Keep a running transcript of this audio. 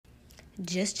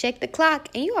Just check the clock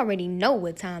and you already know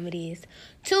what time it is.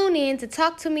 Tune in to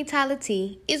Talk to Me Tyler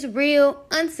T. It's real,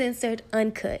 uncensored,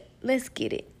 uncut. Let's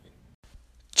get it.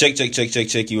 Check, check, check, check,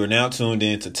 check. You are now tuned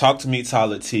in to Talk to Me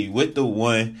Tyler T with the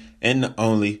one and the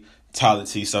only Tyler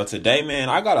T. So today, man,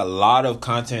 I got a lot of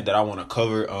content that I want to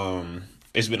cover. I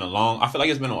feel like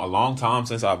it's been a long time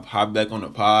since I've hopped back on the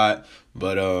pod,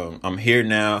 but I'm here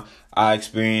now. I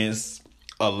experienced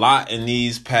a lot in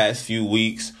these past few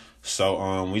weeks.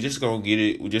 So we're just gonna get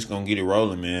it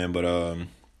rolling, man. But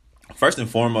first and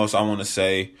foremost, I want to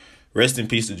say rest in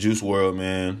peace to Juice WRLD,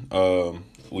 man.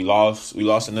 We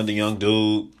lost another young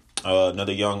dude,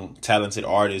 another young talented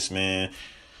artist, man.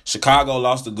 Chicago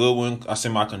lost a good one. I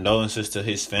send my condolences to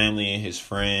his family and his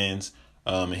friends,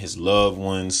 and his loved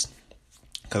ones,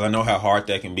 because I know how hard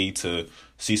that can be to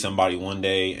see somebody one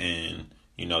day and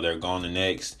they're gone the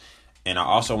next. And I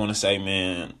also want to say,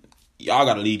 man, y'all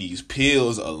gotta leave these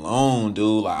pills alone,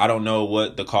 dude. Like, I don't know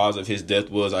what the cause of his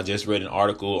death was. I just read an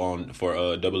article for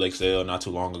XXL not too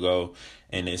long ago,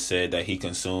 and it said that he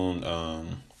consumed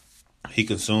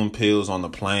pills on the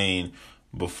plane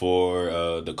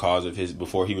before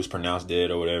before he was pronounced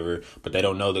dead or whatever. But they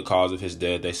don't know the cause of his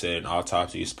death. They said an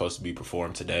autopsy is supposed to be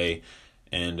performed today,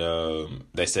 and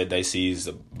they said they seized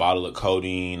a bottle of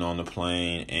codeine on the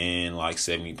plane and like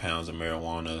 70 pounds of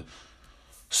marijuana.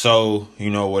 So,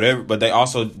 whatever. But they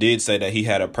also did say that he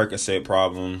had a Percocet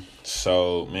problem.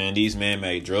 So, man, these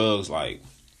man-made drugs, like,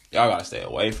 y'all gotta stay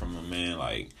away from them, man.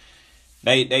 Like,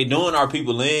 they doing our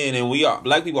people in, and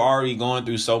black people are already going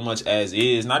through so much as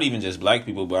is. Not even just black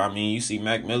people, but I mean, you see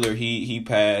Mac Miller, he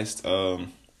passed not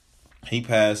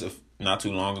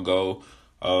too long ago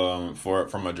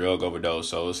from a drug overdose.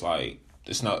 So it's like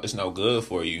it's no good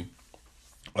for you.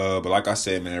 But like I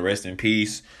said, man, rest in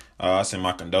peace. I send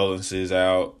my condolences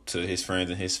out to his friends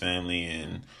and his family,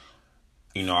 and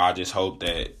I just hope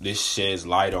that this sheds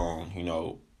light on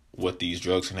what these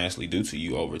drugs can actually do to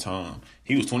you over time.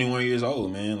 He was 21 years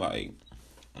old, man. Like,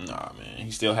 nah, man,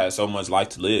 he still had so much life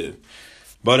to live.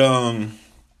 But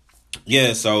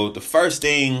yeah. So the first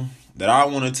thing that I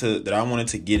wanted to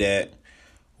get at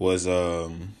was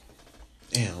let's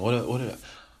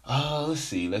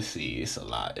see. It's a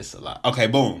lot. Okay,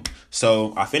 boom.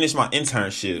 So I finished my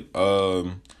internship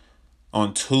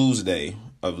on Tuesday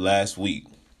of last week.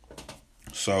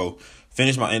 So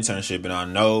finished my internship, and I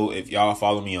know if y'all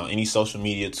follow me on any social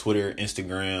media, Twitter,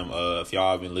 Instagram, if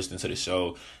y'all have been listening to the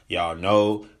show, y'all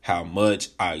know how much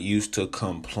I used to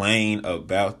complain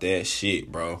about that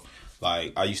shit, bro.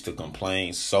 Like, I used to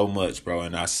complain so much, bro.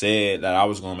 And I said that I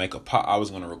was gonna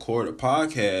record a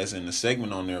podcast, and the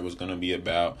segment on there was gonna be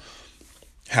about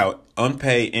how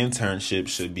unpaid internships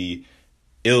should be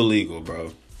illegal,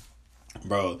 bro.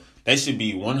 Bro, they should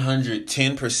be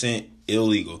 110%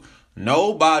 illegal.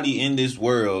 Nobody in this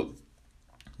world,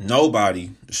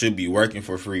 nobody should be working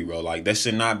for free, bro. Like, that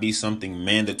should not be something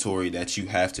mandatory that you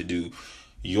have to do.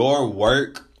 Your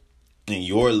work and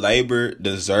your labor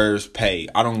deserves pay.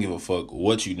 I don't give a fuck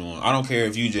what you doing. I don't care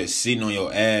if you just sitting on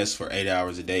your ass for 8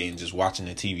 hours a day and just watching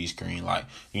the TV screen, like,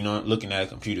 looking at a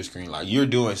computer screen. Like, you're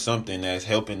doing something that's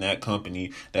helping that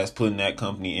company, that's putting that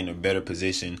company in a better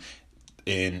position.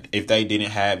 And if they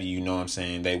didn't have you,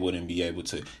 they wouldn't be able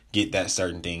to get that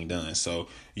certain thing done. So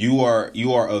you are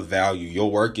of value.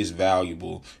 Your work is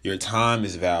valuable. Your time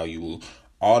is valuable.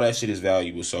 All that shit is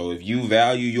valuable. So if you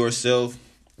value yourself,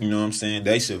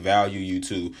 they should value you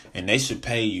too, and they should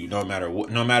pay you no matter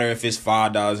what. No matter if it's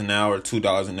 $5 an hour,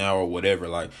 $2 an hour, whatever.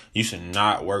 Like, you should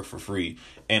not work for free.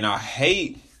 And I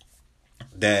hate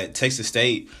that Texas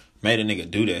State made a nigga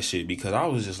do that shit, because I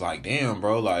was just like, damn,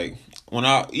 bro. Like, when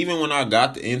I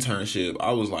got the internship,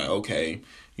 I was like, okay,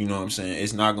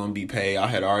 it's not gonna be paid. I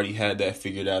had already had that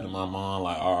figured out in my mind.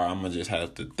 Like, all right, I'm gonna just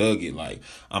have to thug it. Like,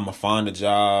 I'm gonna find a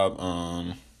job,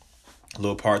 a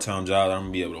little part-time job that I'm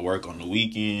gonna be able to work on the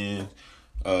weekend,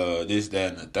 this,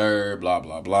 that, and the third, blah,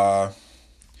 blah, blah.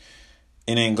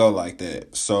 It didn't go like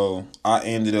that. So I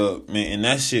ended up, man, and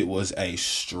that shit was a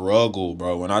struggle,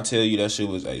 bro. When I tell you that shit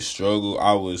was a struggle,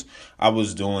 I was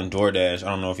doing DoorDash. I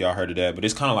don't know if y'all heard of that, but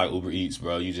it's kind of like Uber Eats,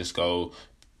 bro. You just go,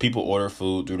 people order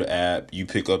food through the app, you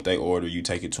pick up their order, you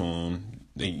take it to them,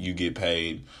 then you get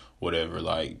paid, whatever,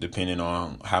 like, depending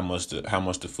on how much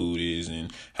the food is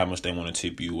and how much they want to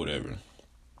tip you, whatever.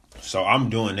 So I'm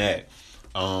doing that.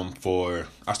 I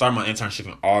started my internship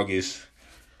in August.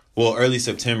 Well, early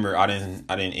September. It didn't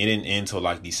end until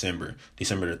like December the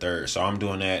 3rd. So I'm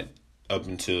doing that up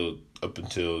until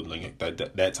like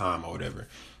that time or whatever.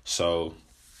 So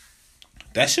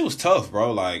that shit was tough,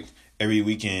 bro. Like, every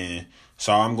weekend.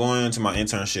 So I'm going to my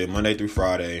internship Monday through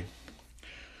Friday.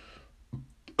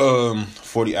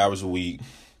 40 hours a week.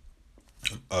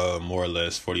 more or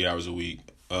less 40 hours a week.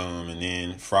 And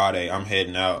then Friday, I'm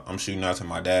heading out. I'm shooting out to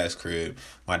my dad's crib.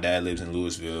 My dad lives in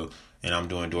Louisville, and I'm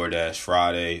doing DoorDash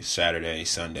Friday, Saturday,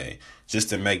 Sunday, just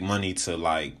to make money to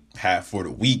like have for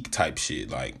the week type shit.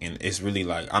 Like, and it's really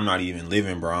like I'm not even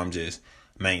living, bro. I'm just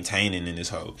maintaining in this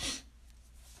hole.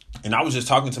 And I was just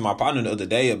talking to my partner the other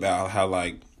day about how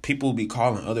like people be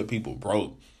calling other people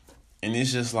broke, and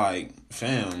it's just like,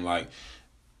 fam, like,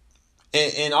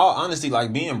 in all honesty,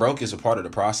 like being broke is a part of the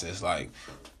process. Like,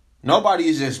 nobody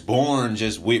is just born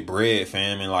just with bread,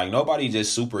 fam. And like nobody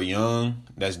just super young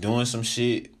that's doing some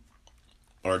shit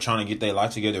or trying to get their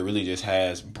life together really just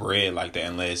has bread like that.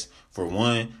 Unless, for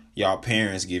one, y'all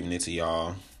parents giving it to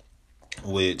y'all.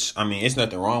 Which, I mean, it's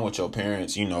nothing wrong with your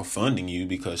parents, funding you,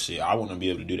 because shit, I want to be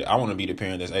able to do that. I want to be the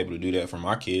parent that's able to do that for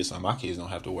my kids so my kids don't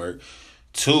have to work.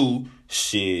 Two,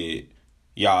 shit,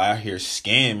 y'all out here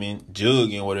scamming,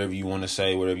 jugging, whatever you want to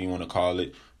say, whatever you want to call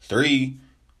it. Three,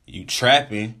 you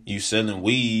trapping, you selling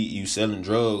weed, you selling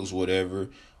drugs, whatever.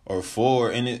 Or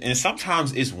four, and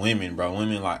sometimes it's women, bro.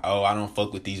 Women like, oh, I don't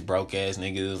fuck with these broke ass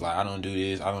niggas. Like, I don't do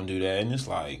this, I don't do that. And it's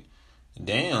like,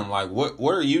 damn, like what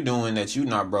are you doing that you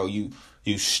not, bro? You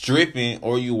stripping,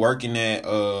 or you working at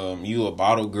you a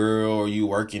bottle girl, or you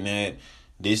working at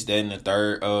this, that, and the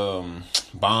third,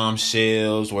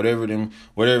 bombshells, whatever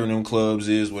them clubs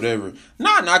is, whatever.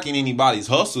 Not knocking anybody's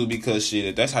hustle, because shit,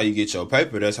 if that's how you get your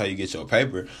paper, that's how you get your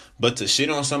paper. But to shit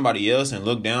on somebody else and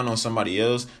look down on somebody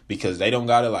else because they don't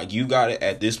got it like you got it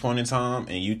at this point in time,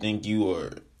 and you think you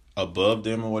are above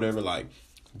them or whatever, like,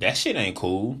 that shit ain't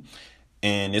cool.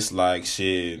 And it's like,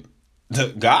 shit,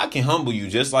 God can humble you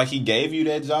just like he gave you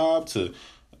that job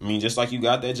just like you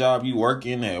got that job you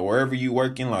working at, wherever you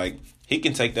working, like, he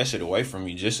can take that shit away from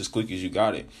you just as quick as you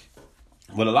got it.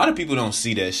 But a lot of people don't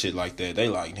see that shit like that. They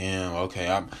like, damn, okay,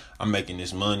 I'm making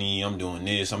this money, I'm doing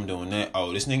this, I'm doing that.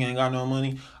 Oh, this nigga ain't got no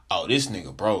money. Oh, this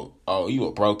nigga broke. Oh, you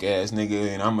a broke ass nigga,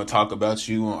 and I'm gonna talk about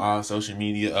you on all social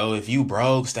media. Oh, if you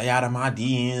broke, stay out of my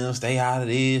DMs, stay out of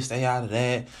this, stay out of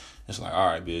that. It's like, all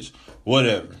right, bitch,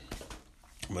 whatever.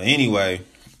 But anyway,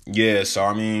 yeah, so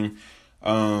I mean,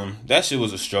 that shit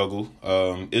was a struggle.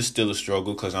 It's still a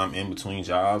struggle because I'm in between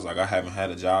jobs. Like, I haven't had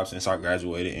a job since I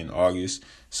graduated in August.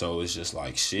 So it's just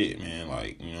like, shit, man.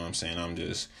 Like, you know what I'm saying?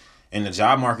 And the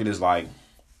job market is like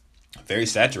very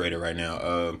saturated right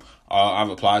now. I've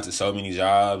applied to so many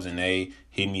jobs, and they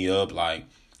hit me up like,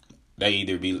 they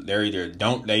either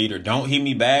don't hit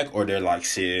me back, or they're like,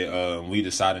 shit, we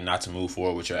decided not to move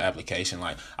forward with your application.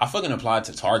 Like, I fucking applied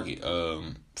to Target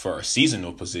for a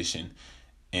seasonal position,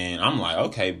 and I'm like,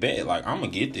 okay, bet, like, I'm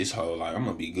gonna get this hoe, like, I'm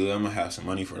gonna be good, I'm gonna have some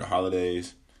money for the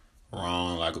holidays.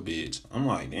 Wrong like a bitch. I'm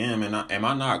like, damn, am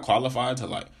I not qualified to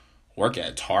like work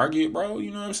at Target, bro?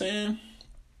 You know what I'm saying?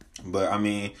 But I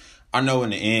mean, I know in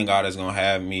the end, God is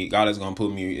gonna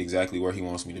put me exactly where he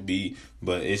wants me to be.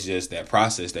 But it's just that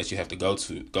process that you have to go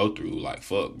through. Like,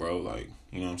 fuck, bro. Like,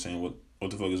 you know what I'm saying? What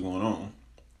the fuck is going on?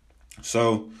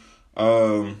 So,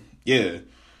 yeah.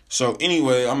 So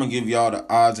anyway, I'm gonna give y'all the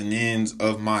odds and ends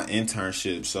of my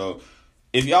internship. So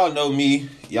if y'all know me,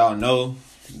 y'all know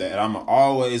that I'm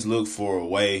always look for a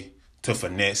way to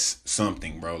finesse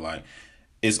something, bro. Like,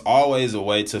 it's always a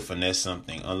way to finesse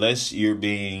something, unless you're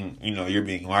being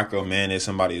micromanaged.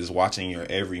 Somebody is watching your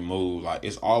every move. Like,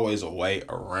 it's always a way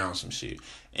around some shit,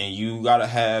 and you gotta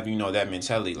have that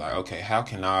mentality. Like, okay, how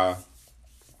can I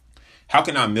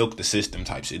milk the system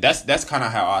type shit? That's kind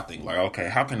of how I think. Like, okay,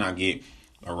 how can I get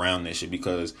around this shit?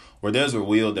 Because where there's a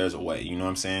will, there's a way. You know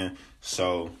what I'm saying?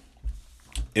 So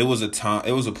it was a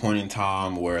point in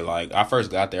time where, like, I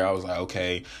first got there, I was like,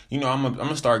 okay, I'm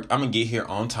gonna get here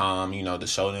on time, to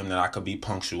show them that I could be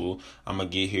punctual. I'm gonna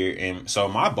get here, and so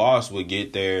my boss would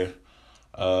get there.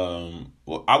 I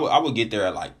would get there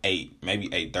at like 8, maybe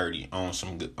 8:30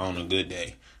 on a good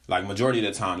day. Like, majority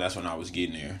of the time, that's when I was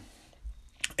getting there,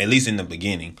 at least in the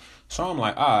beginning. So I'm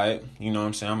like, all right, you know what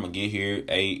I'm saying? I'm gonna get here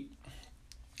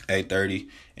 8:30,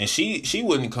 and she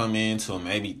wouldn't come in till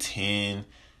maybe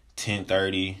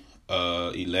 10:30,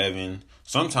 11,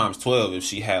 sometimes 12 if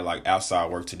she had like outside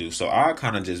work to do. So I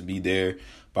kind of just be there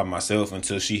by myself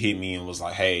until she hit me and was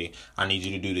like, hey, I need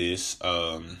you to do this.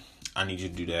 I need you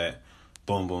to do that.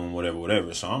 Boom, boom,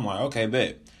 whatever. So I'm like, okay,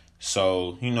 bet.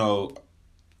 So,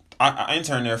 I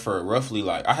interned there for roughly,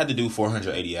 like, I had to do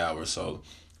 480 hours. So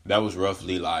that was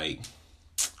roughly like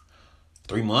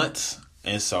 3 months.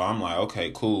 And so I'm like,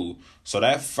 okay, cool. So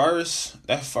that first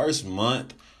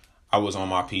month, I was on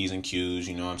my P's and Q's,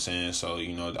 you know what I'm saying? So,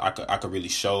 I could really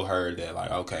show her that,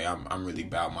 like, okay, I'm really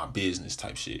about my business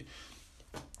type shit.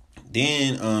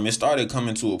 Then it started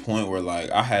coming to a point where,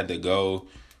 like, I had to go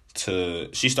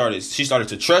she started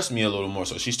to trust me a little more.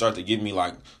 So she started to give me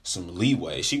like some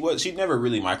leeway. She never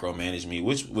really micromanaged me,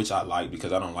 which I like,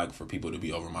 because I don't like for people to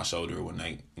be over my shoulder when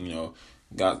they,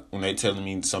 when they telling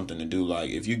me something to do. Like,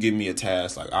 if you give me a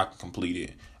task, like, I can complete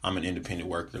it. I'm an independent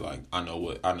worker. Like, I know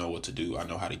what to do. I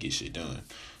know how to get shit done.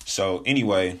 So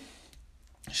anyway,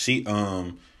 she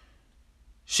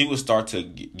would start to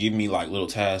give me like little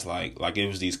tasks, like it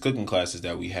was these cooking classes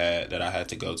that we had that I had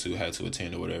to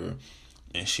attend or whatever.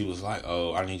 And she was like,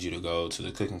 "Oh, I need you to go to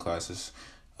the cooking classes."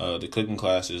 The cooking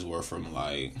classes were from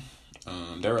like,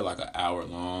 they were like an hour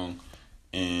long,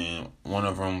 and one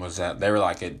of them was they were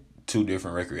like at two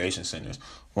different recreation centers.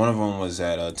 One of them was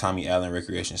at Tommy Allen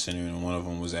Recreation Center, and one of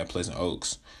them was at Pleasant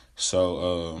Oaks.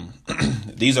 So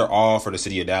these are all for the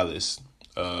city of Dallas.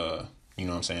 You know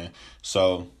what I'm saying?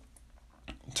 So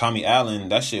Tommy Allen,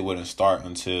 that shit wouldn't start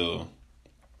until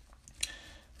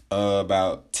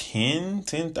about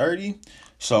 10:30.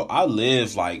 So I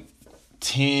live like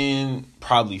 10,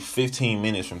 probably 15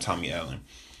 minutes from Tommy Allen.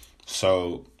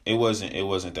 So it wasn't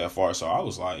that far. So I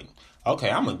was like, okay,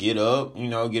 I'm gonna get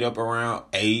up around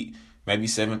 8, maybe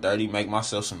 7:30, make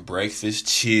myself some breakfast,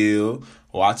 chill,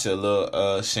 watch a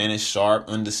little Shannon Sharp,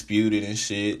 Undisputed and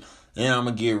shit. Then I'm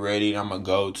gonna get ready. I'm gonna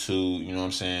go to,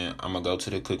 I'm gonna go to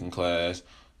the cooking class,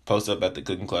 post up at the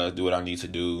cooking class, do what I need to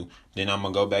do. Then I'm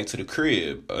gonna go back to the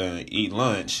crib, eat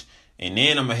lunch, and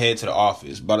then I'm gonna head to the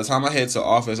office. By the time I head to the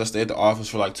office, I stay at the office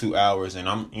for like 2 hours, and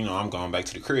I'm going back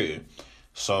to the crib.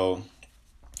 So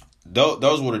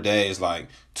those were the days. Like,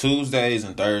 Tuesdays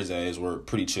and Thursdays were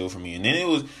pretty chill for me. And then it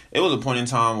was a point in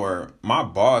time where my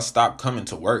boss stopped coming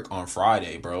to work on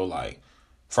Friday, bro. Like,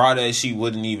 Friday she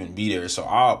wouldn't even be there. So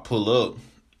I'll pull up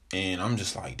and I'm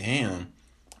just like, damn,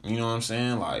 you know what I'm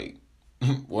saying? Like,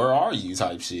 where are you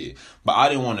type shit. But I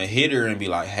didn't want to hit her and be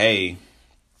like, hey,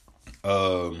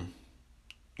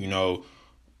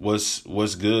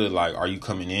 what's good? Like, are you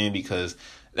coming in? Because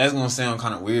that's gonna sound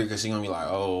kind of weird, because she's gonna be like,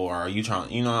 oh, are you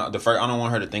trying, I don't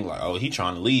want her to think like, oh, he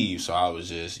trying to leave. So I was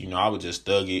just, I would just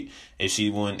thug it. If she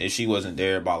wasn't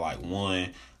there by like 1,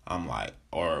 I'm like,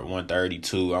 or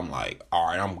 1:32, I'm like, all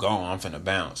right, I'm gone, I'm finna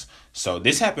bounce. So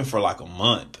this happened for like a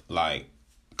month, like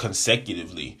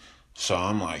consecutively. So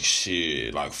I'm like,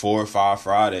 shit, like 4 or 5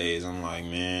 Fridays. I'm like,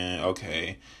 man,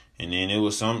 okay. And then it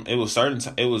was one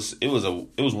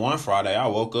Friday I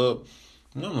woke up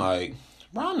and I'm like,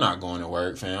 bro, I'm not going to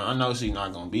work, fam. I know she's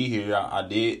not gonna be here. I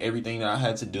did everything that I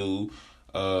had to do.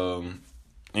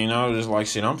 Just like,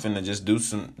 shit, I'm finna just do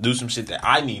some shit that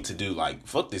I need to do. Like,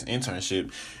 fuck this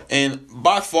internship. And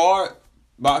by far,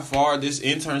 this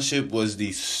internship was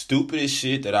the stupidest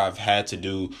shit that I've had to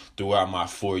do throughout my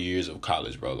 4 years of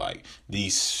college, bro. Like, the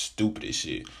stupidest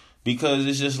shit. Because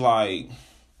it's just like,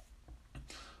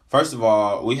 first of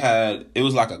all, it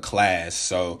was like a class.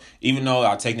 So even though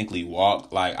I technically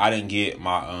walked, like, I didn't get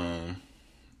my,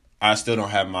 I still don't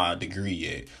have my degree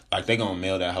yet. Like, they gonna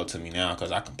mail that hoe to me now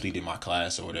because I completed my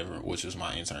class or whatever, which was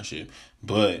my internship.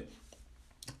 But,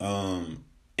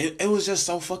 it was just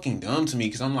so fucking dumb to me,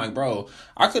 because I'm like, bro,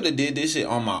 I could have did this shit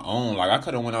on my own. Like, I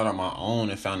could have went out on my own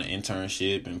and found an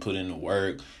internship and put in the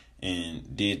work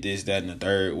and did this, that, and the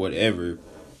third, whatever.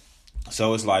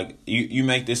 So it's like, you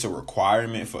make this a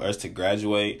requirement for us to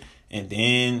graduate, and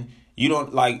then you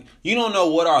don't know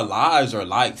what our lives are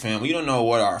like, fam. You don't know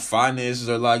what our finances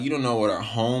are like. You don't know what our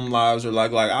home lives are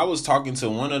like. Like, I was talking to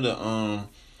one of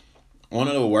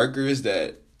the workers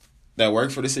that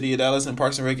worked for the city of Dallas and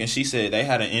Parks and Rec, and she said they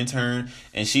had an intern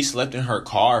and she slept in her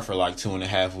car for like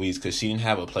 2.5 weeks because she didn't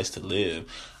have a place to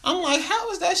live. I'm like,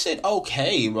 how is that shit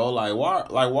okay, bro? Like, why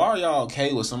are y'all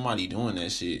okay with somebody doing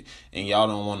that shit and y'all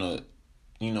don't want to,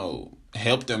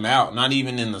 help them out, not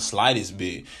even in the slightest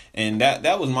bit? And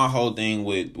that was my whole thing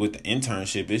with the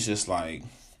internship. It's just like,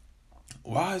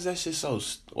 why is that shit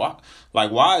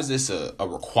why is this a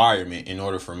requirement in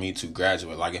order for me to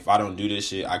graduate? Like, if I don't do this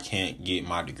shit, I can't get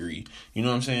my degree. You know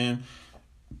what I'm saying?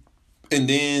 And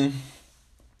then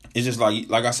it's just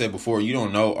like I said before, you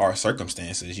don't know our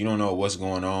circumstances. You don't know what's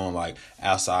going on, like,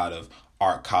 outside of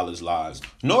our college lives,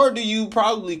 nor do you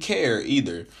probably care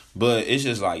either. But it's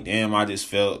just like, damn, I just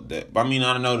felt that. I mean,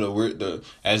 I know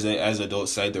as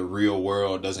adults say, the real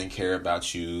world doesn't care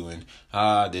about you, and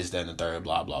this, that, and the third,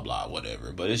 blah blah blah,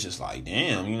 whatever. But it's just like,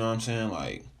 damn, you know what I'm saying?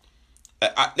 Like,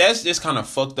 that's just kind of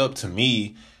fucked up to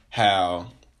me, how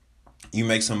you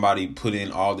make somebody put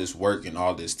in all this work and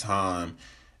all this time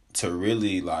to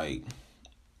really, like,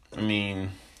 I mean,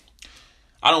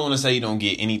 I don't want to say you don't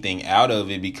get anything out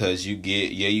of it, because you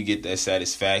get that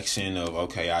satisfaction of,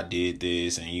 okay, I did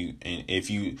this, and if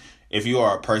you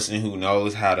are a person who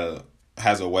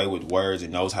has a way with words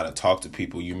and knows how to talk to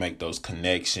people, you make those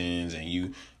connections and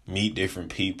you meet different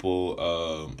people,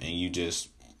 and you just,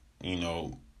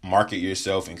 market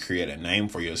yourself and create a name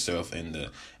for yourself in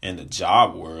the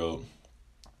job world.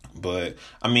 But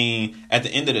I mean, at the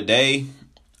end of the day,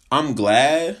 I'm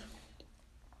glad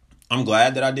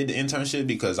that I did the internship,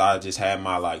 because I just had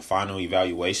my like final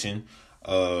evaluation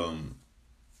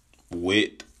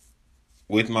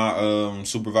with my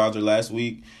supervisor last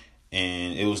week,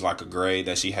 and it was like a grade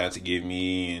that she had to give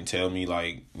me and tell me,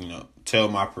 like, tell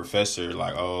my professor,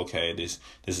 like, oh, okay, this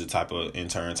is the type of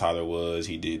intern Tyler was.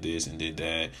 He did this and did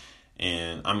that.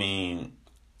 And I mean,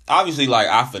 obviously, like,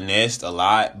 I finessed a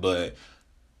lot, but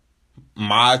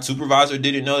my supervisor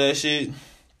didn't know that shit.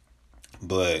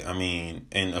 But I mean,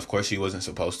 and of course she wasn't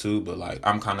supposed to, but like,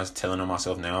 I'm kind of telling on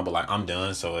myself now, but like, I'm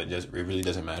done, so it really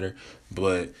doesn't matter.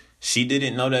 But she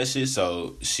didn't know that shit,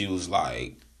 so she was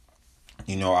like,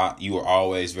 you were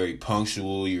always very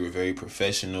punctual, you were very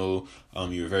professional,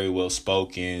 you were very well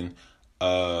spoken.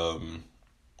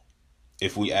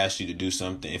 If I asked you to do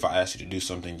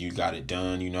something, you got it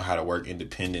done. You know how to work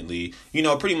independently.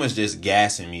 Pretty much just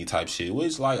gassing me type shit.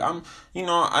 Which, like,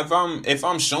 if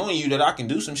I'm showing you that I can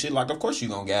do some shit, like, of course you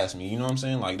gonna gas me. You know what I'm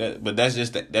saying? Like that. But that's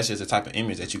just the type of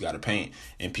image that you gotta paint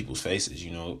in people's faces.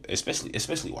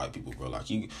 Especially white people, bro. Like,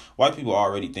 white people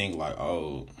already think like,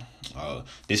 oh,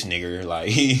 this nigger, like,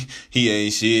 he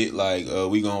ain't shit. Like,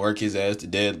 we gonna work his ass to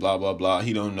death. Blah blah blah.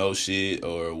 He don't know shit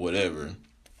or whatever.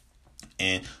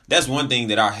 And that's one thing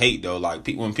that I hate, though. Like,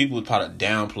 when people try to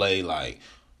downplay,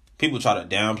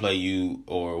 you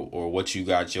or what you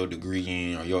got your degree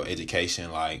in or your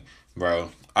education. Like, bro,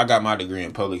 I got my degree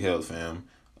in public health, fam.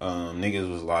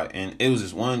 Niggas was like, and it was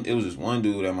this one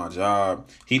dude at my job.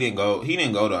 He didn't go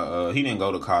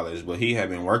to college, but he had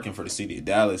been working for the city of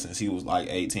Dallas since he was like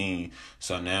 18.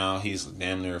 So now he's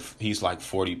like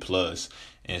 40 plus.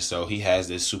 And so he has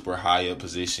this super high up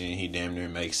position. He damn near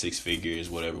makes six figures,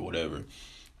 whatever.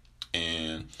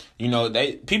 And,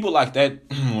 people like that,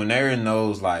 when they're in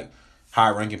those like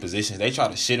high ranking positions, they try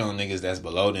to shit on niggas that's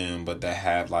below them, but that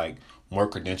have like more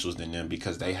credentials than them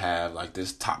because they have like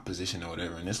this top position or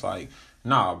whatever. And it's like,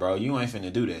 nah, bro, you ain't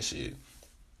finna do that shit.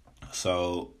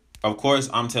 So, of course,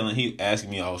 he asking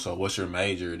me, oh, so what's your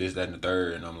major? This, that, and the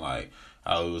third. And I'm like,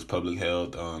 oh, it was public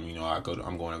health. I'm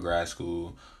going to grad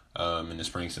school in the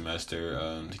spring semester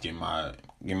to get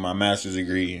my master's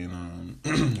degree in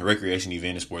recreation,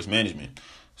 event, and sports management.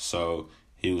 So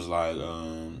he was like,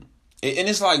 and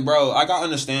it's like, bro, like, I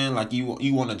understand, like, you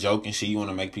want to joke and shit, you want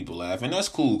to make people laugh, and that's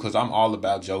cool, because I'm all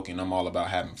about joking, I'm all about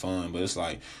having fun, but it's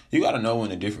like, you got to know when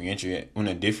to differentiate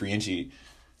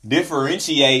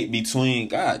between,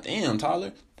 god damn,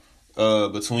 Tyler,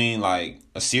 between like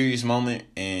a serious moment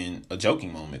and a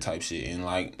joking moment type shit. And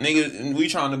like, nigga, we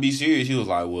trying to be serious. He was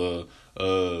like, well,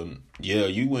 yeah,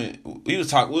 we was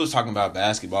talking about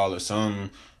basketball or something,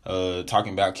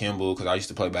 talking about Kimball, because I used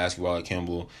to play basketball at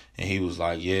Kimball, and he was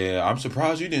like, yeah, I'm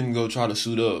surprised you didn't go try to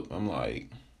suit up. I'm like,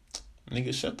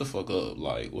 nigga, shut the fuck up.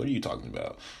 Like, what are you talking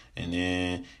about? And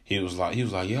then he was like,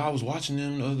 yeah, I was watching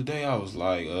them the other day. I was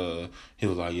like, he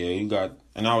was like, yeah, you got,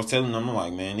 and I was telling him, I'm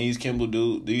like, man, these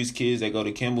kids that go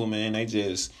to Kimball, man, they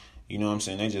just, you know what I'm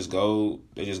saying, they just go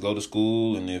to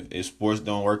school, and if sports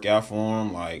don't work out for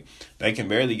them, like, they can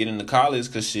barely get into college,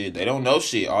 because shit, they don't know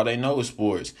shit. All they know is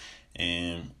sports.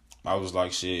 And I was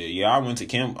like, shit, yeah, I went to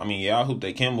Kimball. I mean, yeah, I hooped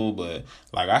at Kimball, but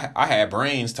like, I had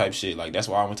brains type shit. Like, that's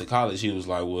why I went to college. He was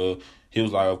like,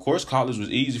 of course college was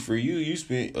easy for you. You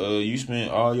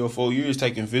spent all your 4 years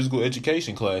taking physical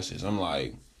education classes. I'm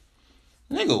like,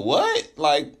 nigga, what?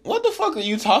 Like, what the fuck are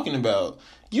you talking about?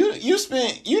 You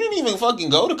didn't even fucking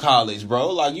go to college, bro.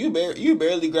 Like, you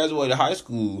barely graduated high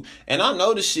school. And I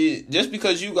know the shit, just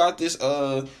because you got this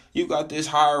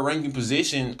higher ranking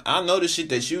position, I know the shit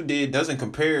that you did doesn't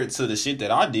compare to the shit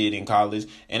that I did in college.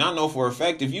 And I know for a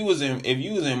fact, if you was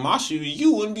in my shoes,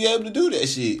 you wouldn't be able to do that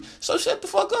shit. So shut the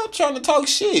fuck up trying to talk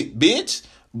shit, bitch.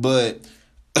 But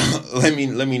let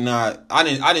me not. I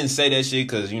didn't say that shit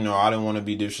because, I didn't want to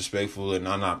be disrespectful, and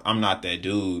I'm not that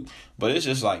dude. But it's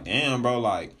just like, damn, bro.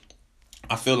 Like,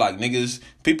 I feel like niggas,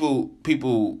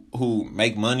 people who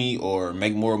make money or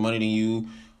make more money than you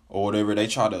or whatever, they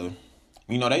try to,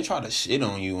 they try to shit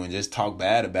on you and just talk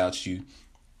bad about you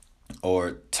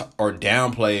or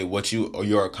downplay what you or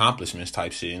your accomplishments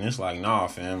type shit. And it's like, nah,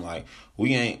 fam. Like,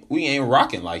 we ain't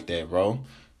rocking like that, bro.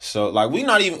 So, like, we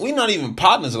not even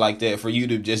partners like that for you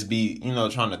to just be,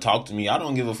 trying to talk to me. I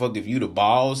don't give a fuck if you the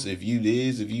boss, if you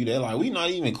this, if you that. Like, we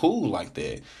not even cool like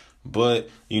that. But,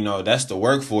 that's the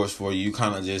workforce for you. You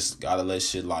kind of just gotta let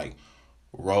shit, like,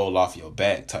 roll off your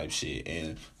back type shit.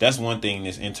 And that's one thing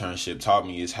this internship taught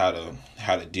me, is how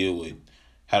to deal with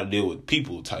how to deal with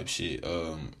people type shit.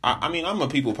 I mean, I'm a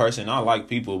people person. I like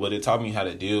people, but it taught me how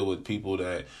to deal with people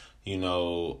that, you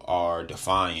know, are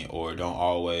defiant or don't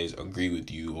always agree with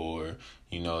you, or,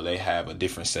 you know, they have a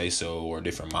different say so or a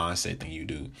different mindset than you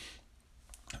do.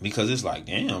 Because it's like,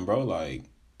 damn, bro, like,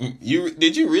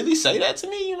 did you really say that to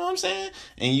me? You know what I'm saying?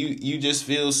 And you just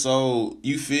feel so,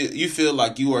 you feel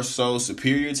like you are so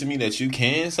superior to me that you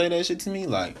can say that shit to me.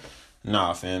 Like,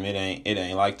 nah, fam, it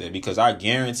ain't like that. Because I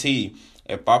guarantee,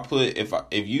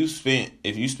 if you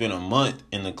spent a month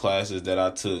in the classes that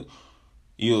I took,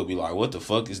 you'll be like, what the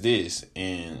fuck is this?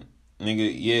 And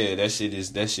nigga, yeah, that shit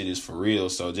is for real.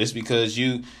 So just because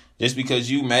you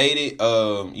made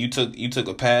it, you took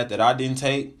a path that I didn't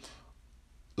take,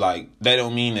 like, that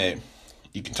don't mean that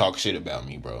you can talk shit about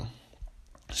me, bro.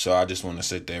 So I just want to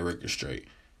set that record straight,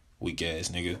 weak ass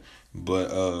nigga.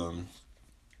 But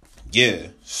yeah.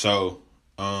 So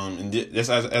and this,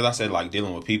 as I said, like,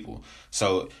 dealing with people.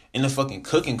 So in the fucking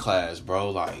cooking class, bro,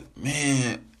 like,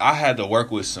 man, I had to work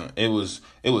with some. It was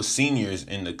seniors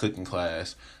in the cooking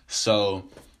class. So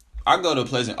I go to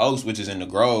Pleasant Oaks, which is in the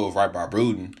Grove, right by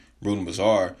Bruden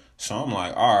Bazaar. So I'm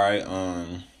like, all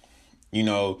right, you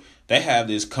know, they have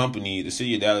this company. The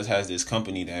city of Dallas has this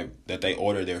company that they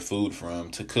order their food from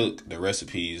to cook the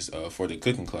recipes for the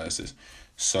cooking classes.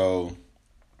 So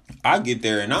I get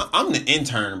there and I'm the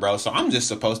intern, bro. So I'm just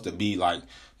supposed to be like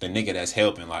the nigga that's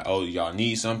helping. Like, oh, y'all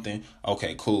need something?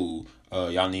 Okay, cool.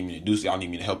 Y'all need me to do. Y'all need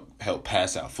me to help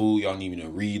pass out food. Y'all need me to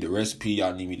read the recipe.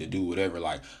 Y'all need me to do whatever.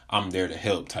 Like, I'm there to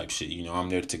help type shit. You know, I'm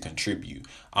there to contribute.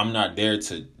 I'm not there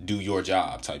to do your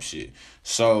job type shit.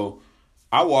 So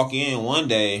I walk in one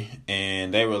day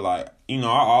and they were like, you know,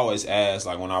 I always ask,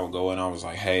 like, when I would go in, I was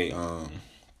like, hey,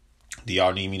 do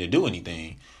y'all need me to do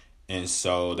anything? And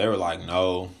so they were like,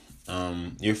 no,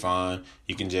 you're fine.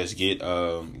 You can just get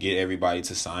everybody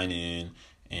to sign in,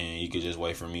 and you could just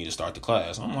wait for me to start the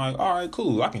class. I'm like, all right,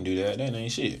 cool. I can do that. That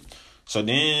ain't shit. So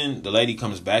then the lady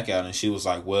comes back out and she was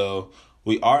like, well,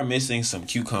 we are missing some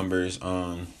cucumbers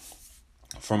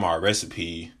from our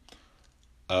recipe.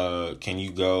 Can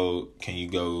you go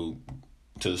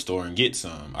to the store and get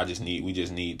some? We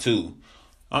just need 2.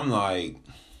 I'm like,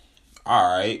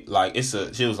 all right. Like,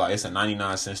 she was like, it's a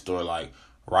 99-cent store, like,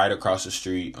 right across the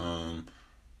street.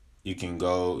 You can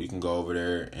go over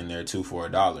there and they're 2 for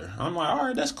 $1. I'm like, all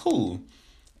right, that's cool.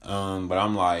 But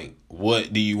I'm like,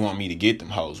 what do you want me to get them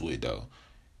hoes with though?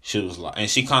 She was like, and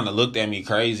she kind of looked at me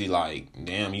crazy, like,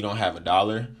 damn, you don't have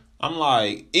 $1? I'm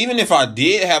like, even if I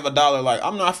did have $1, like,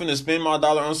 I'm not finna spend my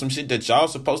dollar on some shit that y'all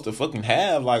supposed to fucking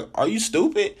have. Like, are you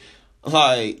stupid?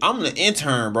 Like, I'm the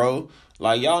intern, bro.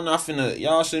 Like, y'all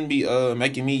shouldn't be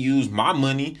making me use my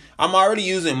money. I'm already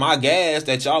using my gas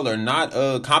that y'all are not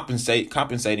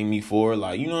compensating me for.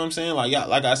 Like, you know what I'm saying? Like, y'all,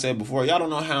 like I said before, y'all don't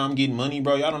know how I'm getting money,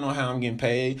 bro. Y'all don't know how I'm getting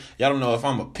paid. Y'all don't know if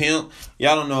I'm a pimp.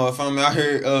 Y'all don't know if I'm out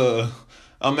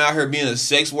here being a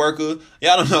sex worker.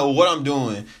 Y'all don't know what I'm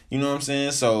doing. You know what I'm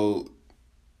saying? So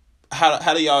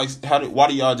why do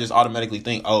y'all just automatically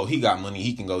think, oh, he got money,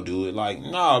 he can go do it? Like,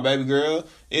 nah, baby girl,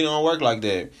 it don't work like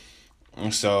that.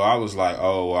 And so I was like,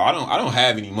 oh, well, I don't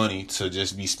have any money to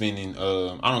just be spending.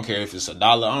 I don't care if it's $1.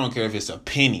 I don't care if it's a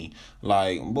penny.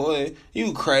 Like, boy,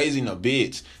 you crazy in a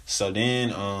bitch. So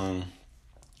then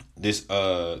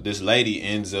this lady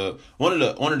ends up, one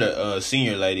of the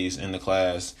senior ladies in the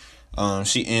class,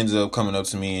 she ends up coming up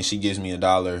to me and she gives me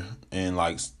 $1 and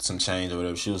like some change or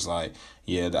whatever. She was like,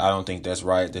 yeah, I don't think that's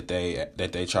right that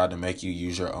they tried to make you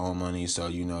use your own money. So,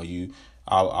 you know,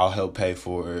 I'll help pay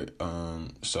for it.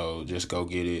 So just go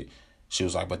get it. She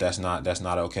was like, but that's not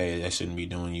okay. They shouldn't be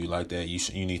doing you like that.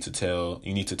 You need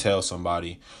to tell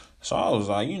somebody. So I was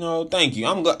like, you know, thank you.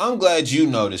 I'm glad you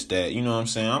noticed that. You know what I'm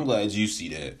saying? I'm glad you see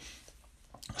that.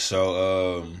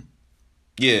 So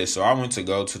yeah. So I went to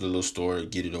go to the little store,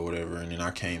 get it or whatever, and then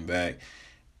I came back.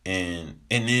 And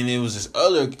then it was this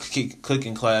other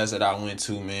cooking class that I went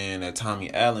to, man, at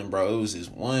Tommy Allen, bro. It was this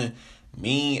one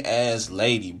mean ass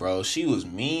lady, bro. She was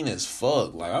mean as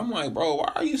fuck. Like, I'm like, bro,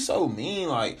 why are you so mean?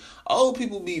 Like, old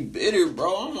people be bitter,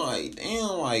 bro. I'm like,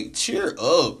 damn, like, cheer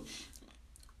up.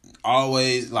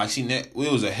 Always, like, it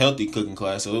was a healthy cooking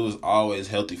class, so it was always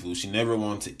healthy food. She never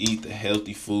wanted to eat the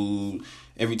healthy food.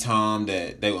 Every time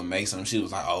that they would make something, she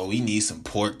was like, oh, we need some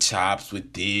pork chops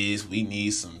with this. We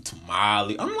need some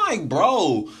tamale. I'm like,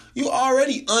 bro, you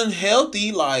already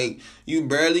unhealthy. Like, you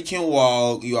barely can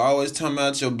walk. You always talking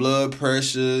about your blood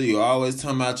pressure. You always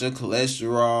talking about your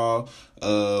cholesterol.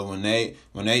 When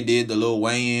they did the little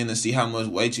weigh-in to see how much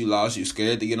weight you lost, you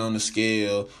scared to get on the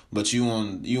scale, but you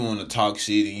want to talk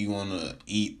shit and you want to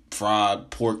eat fried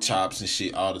pork chops and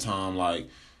shit all the time. Like,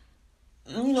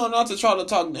 not to try to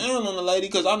talk down on the lady,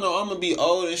 because I know I'm gonna be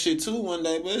old and shit too one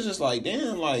day. But it's just like,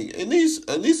 damn, like at least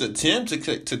attempt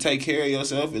to take care of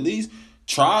yourself. At least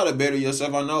try to better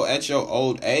yourself. I know at your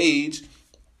old age,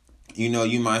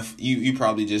 you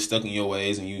probably just stuck in your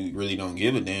ways and you really don't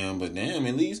give a damn. But damn,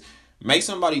 at least make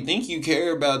somebody think you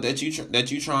care about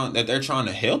that they're trying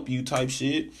to help you type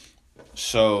shit.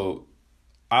 So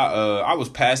I was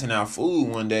passing out food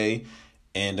one day,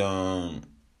 and I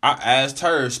asked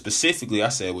her specifically. I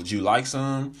said, "Would you like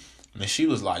some?" And she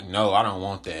was like, "No, I don't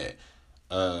want that."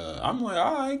 I'm like,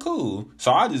 "All right, cool."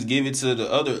 So I just give it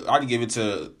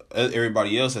to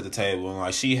everybody else at the table, and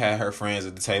like she had her friends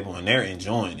at the table, and they're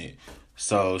enjoying it.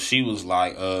 So she was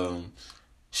like,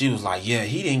 "Yeah,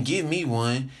 he didn't give me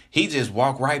one. He just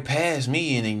walked right past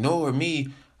me and ignored me."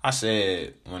 I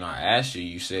said, "When I asked you,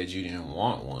 you said you didn't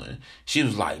want one." She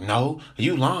was like, "No,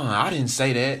 you lying. I didn't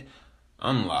say that."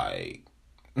 I'm like,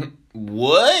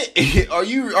 "What? Are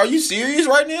you serious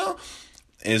right now?"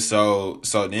 And so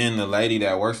then the lady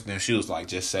that works with them, she was like,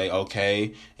 "Just say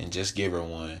okay and just give her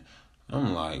one."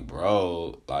 I'm like,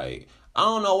 bro, like, I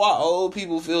don't know why old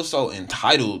people feel so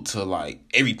entitled to like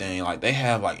everything. Like they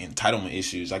have like entitlement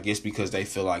issues. I guess because they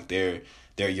feel like they're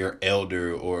your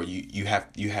elder, or you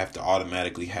have to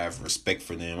automatically have respect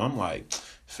for them. I'm like,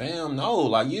 fam, no,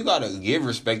 like you gotta give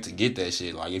respect to get that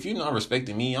shit. Like if you're not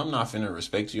respecting me, I'm not finna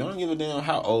respect you. I don't give a damn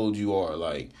how old you are.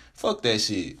 Like fuck that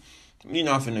shit. You're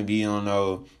not finna be on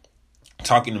no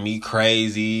talking to me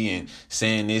crazy and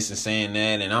saying this and saying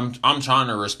that, and I'm trying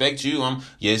to respect you. I'm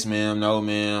yes ma'am, no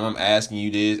ma'am, I'm asking you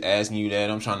this, asking you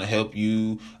that, I'm trying to help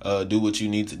you do what you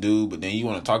need to do, but then you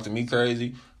want to talk to me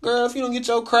crazy. Girl, if you don't get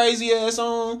your crazy ass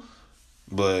on.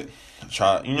 But I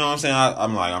try, you know what I'm saying?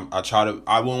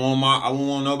 I wouldn't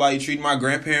want nobody treating my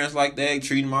grandparents like that,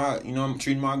 treating my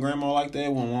grandma like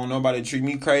that. Wouldn't want nobody to treat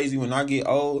me crazy when I get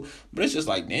old. But it's just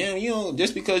like, damn,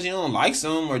 just because you don't like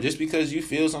some, or just because you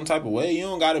feel some type of way, you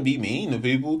don't gotta be mean to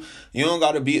people. You don't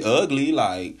gotta be ugly,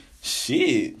 like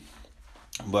shit.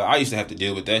 But I used to have to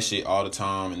deal with that shit all the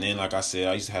time. And then, like I said,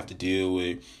 I used to have to deal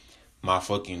with my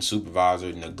fucking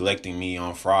supervisor neglecting me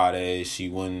on Fridays. She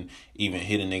wouldn't even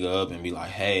hit a nigga up and be like,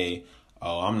 "Hey,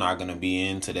 I'm not gonna be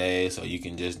in today, so you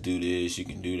can just do this, you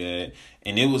can do that."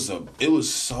 And it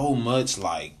was so much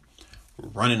like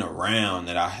running around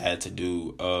that I had to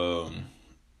do,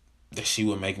 that she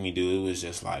would make me do. It was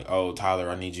just like, "Oh, Tyler,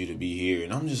 I need you to be here."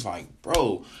 And I'm just like,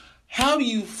 bro, how do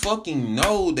you fucking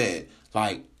know that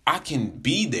like I can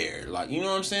be there? Like, you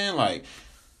know what I'm saying? Like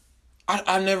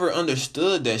I never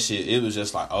understood that shit. It was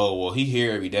just like, oh, well, he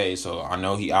here every day, so I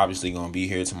know he obviously gonna be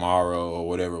here tomorrow or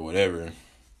whatever. And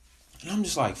I'm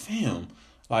just like, fam,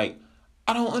 like,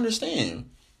 I don't understand.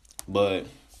 But,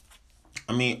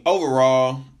 I mean,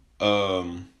 overall,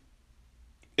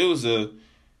 it was a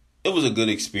good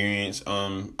experience.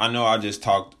 I know I just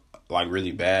talked, like,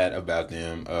 really bad about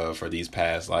them for these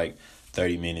past, like,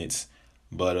 30 minutes.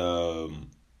 But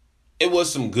it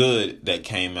was some good that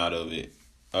came out of it.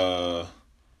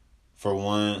 For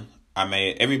one,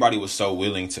 everybody was so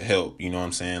willing to help, you know what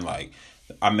I'm saying? Like,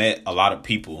 I met a lot of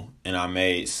people and I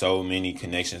made so many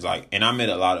connections, like, and I met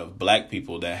a lot of black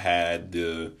people that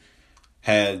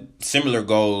had similar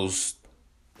goals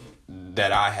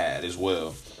that I had as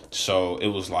well. So it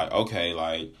was like, okay,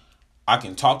 like, I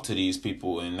can talk to these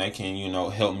people and they can,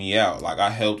 help me out. Like, I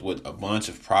helped with a bunch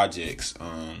of projects,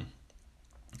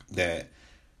 that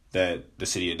the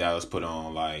city of Dallas put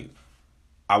on. Like,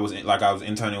 I was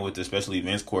interning with the special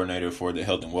events coordinator for the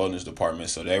health and wellness department.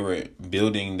 So they were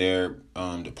building their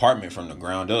department from the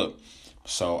ground up.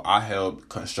 So I helped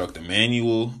construct a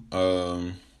manual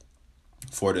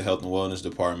for the health and wellness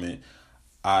department.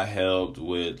 I helped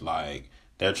with, like,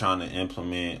 they're trying to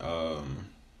implement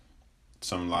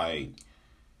some, like,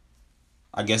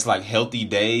 I guess, like, healthy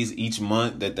days each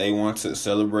month that they want to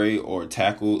celebrate or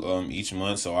tackle each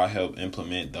month. So I helped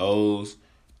implement those.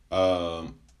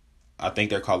 I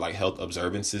think they're called, like, health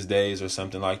observances days or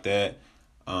something like that.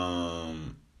 I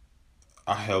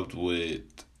helped with,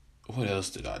 what else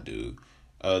did I do?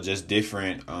 Just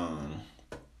different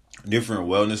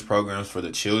wellness programs for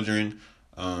the children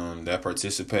that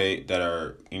participate, that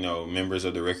are, members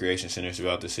of the recreation centers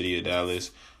throughout the city of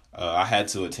Dallas. I had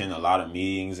to attend a lot of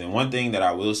meetings. And one thing that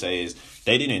I will say is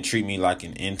they didn't treat me like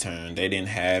an intern. They didn't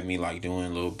have me, like,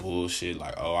 doing little bullshit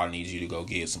like, oh, I need you to go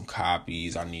get some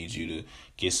copies. I need you to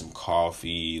get some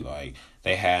coffee. Like,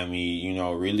 they had me,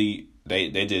 really,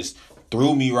 they just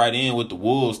threw me right in with the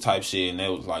wolves type shit. And they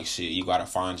was like, shit, you got to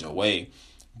find your way.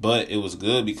 But it was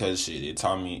good because, shit, it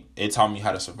taught me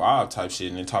how to survive type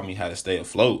shit. And it taught me how to stay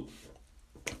afloat.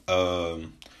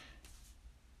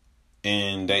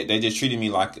 and they just treated me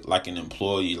like an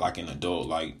employee, like an adult,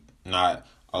 like not,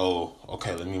 oh,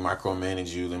 okay, let me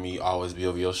micromanage you, let me always be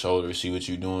over your shoulder, see what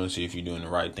you're doing, see if you're doing the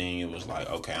right thing. It was like,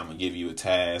 okay, I'm gonna give you a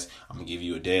task, I'm gonna give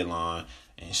you a deadline,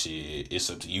 and shit, it's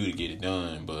up to you to get it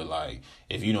done. But like,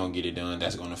 if you don't get it done,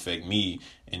 that's gonna affect me,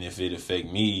 and if it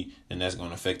affect me, then that's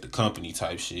gonna affect the company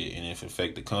type shit, and if it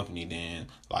affect the company, then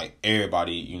like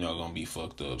everybody, gonna be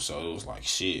fucked up. So it was like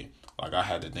shit. Like I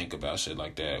had to think about shit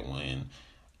like that when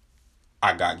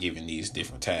I got given these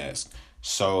different tasks.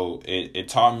 So it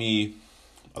taught me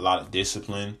a lot of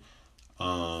discipline.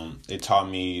 It taught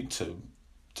me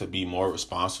to be more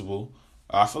responsible.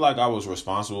 I feel like I was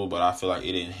responsible, but I feel like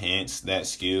it enhanced that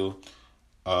skill.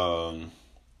 It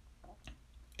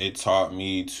taught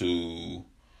me to.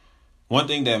 One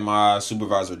thing that my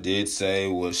supervisor did say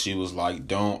was, she was like,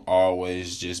 don't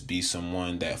always just be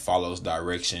someone that follows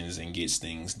directions and gets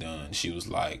things done. She was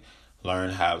like, learn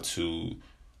how to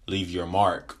leave your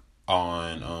mark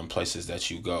on places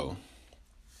that you go.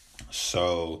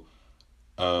 So,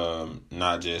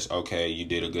 not just, okay, you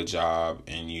did a good job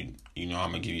and I'm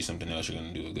gonna give you something else, you're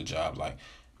gonna do a good job. Like,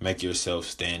 make yourself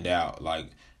stand out. Like,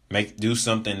 do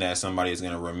something that somebody is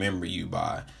gonna remember you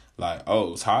by. Like,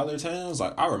 oh, Tyler Towns,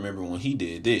 like, I remember when he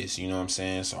did this, you know what I'm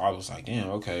saying? So I was like, damn,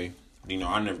 okay.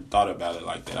 I never thought about it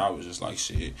like that. I was just like,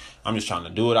 shit, I'm just trying to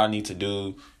do what I need to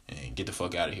do and get the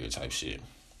fuck out of here type shit.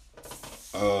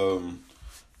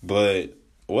 But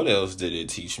what else did it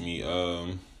teach me?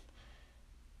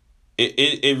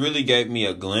 It really gave me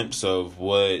a glimpse of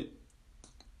what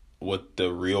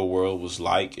the real world was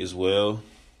like as well.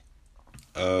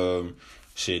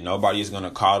 Shit, nobody's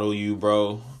gonna coddle you,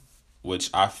 bro.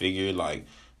 Which I figured, like,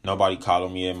 nobody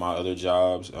coddled me at my other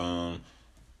jobs.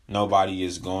 Nobody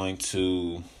is going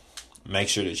to make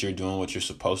sure that you're doing what you're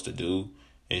supposed to do.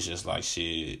 It's just like,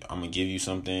 shit, I'm gonna give you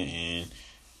something and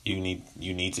you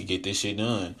need to get this shit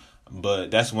done. But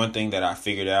that's one thing that I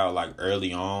figured out, like,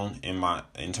 early on in my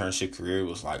internship career,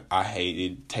 was like, I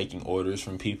hated taking orders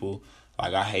from people.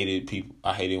 Like, I hated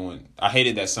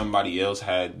that somebody else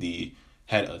had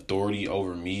authority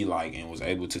over me, like, and was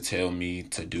able to tell me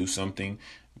to do something,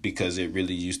 because it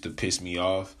really used to piss me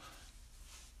off,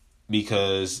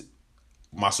 because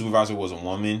my supervisor was a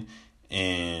woman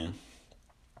and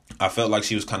I felt like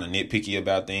she was kind of nitpicky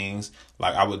about things.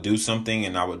 Like, I would do something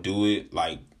and I would do it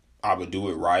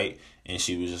right, and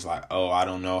she was just like, oh, I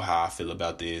don't know how I feel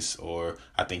about this, or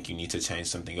I think you need to change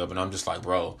something up. And I'm just like,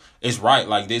 bro, it's right.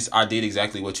 Like, this, I did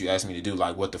exactly what you asked me to do.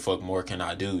 Like, what the fuck more can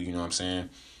I do? You know what I'm saying?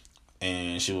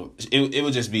 And it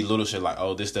would just be little shit like,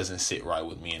 oh, this doesn't sit right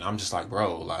with me. And I'm just like,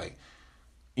 bro, like,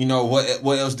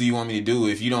 what else do you want me to do?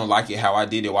 If you don't like it how I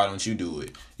did it, why don't you do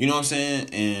it? You know what I'm saying?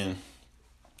 And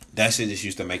that shit just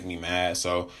used to make me mad.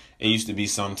 So it used to be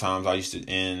sometimes I used to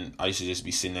just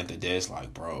be sitting at the desk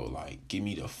like, bro, like, get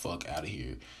me the fuck out of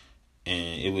here.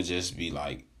 And it would just be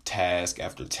like task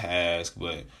after task.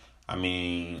 But I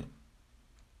mean,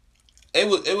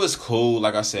 it was cool.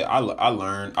 Like I said, I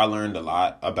learned a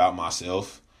lot about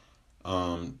myself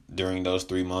during those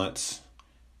 3 months,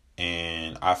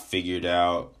 and I figured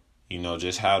out,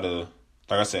 just how to,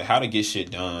 like I said, how to get shit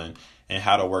done and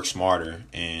how to work smarter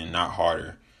and not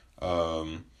harder.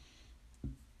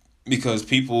 Because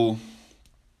people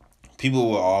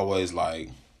will always, like,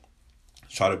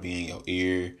 try to be in your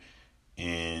ear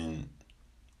and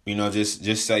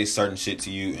just say certain shit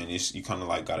to you, and you kind of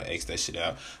like gotta X that shit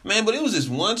out, man. But it was this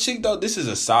one chick, though. This is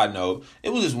a side note.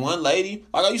 It was this one lady.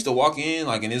 Like, I used to walk in,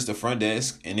 like, and it's the front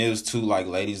desk, and it was two, like,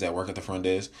 ladies that work at the front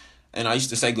desk, and I used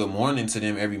to say good morning to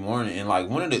them every morning. And, like,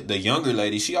 one of the younger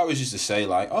ladies, she always used to say,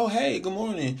 like, oh, hey, good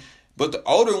morning. But the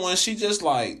older one, she just,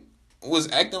 like, was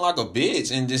acting like a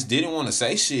bitch and just didn't want to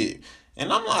say shit.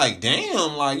 And I'm like,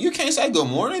 damn, like, you can't say good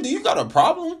morning? Do you got a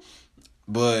problem?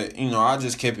 But, I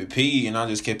just kept it P, and I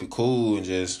just kept it cool, and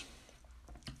just,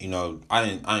 I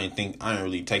didn't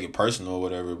really take it personal or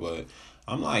whatever. But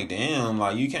I'm like, damn,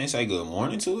 like, you can't say good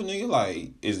morning to a nigga?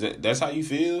 Like, that's how you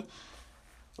feel?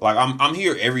 Like, I'm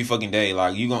here every fucking day.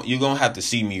 Like, you're gonna have to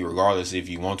see me regardless if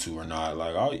you want to or not.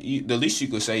 Like, the least you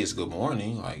could say is good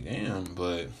morning. Like, damn.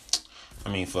 But I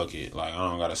mean, fuck it. Like, I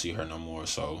don't gotta see her no more,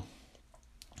 so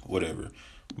whatever.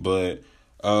 But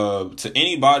to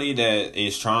anybody that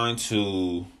is trying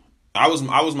to, I was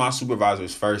my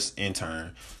supervisor's first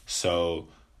intern, so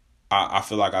I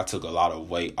feel like I took a lot of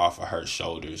weight off of her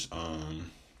shoulders.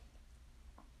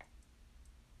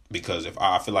 Because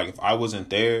I feel like if I wasn't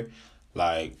there,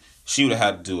 like, she would have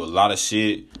had to do a lot of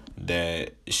shit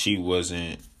that she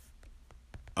wasn't.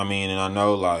 I mean, and I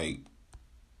know, like,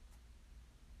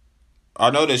 I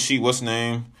know that she, what's her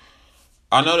name?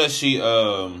 I know that she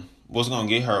what's gonna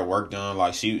get her work done.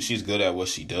 Like she's good at what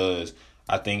she does.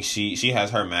 I think she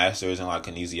has her master's in like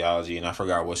kinesiology, and I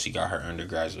forgot what she got her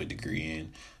undergraduate degree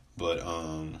in, but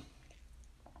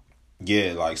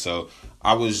yeah, like, so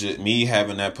I was just, me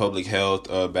having that public health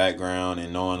background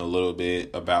and knowing a little bit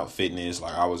about fitness,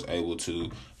 like I was able to,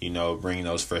 bring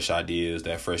those fresh ideas,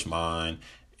 that fresh mind,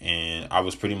 and I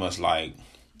was pretty much like,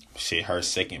 shit, her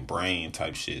second brain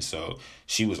type shit. So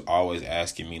she was always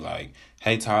asking me like,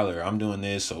 hey Tyler, I'm doing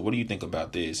this, so what do you think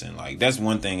about this? And like, that's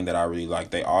one thing that I really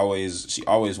like. She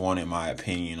always wanted my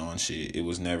opinion on shit. It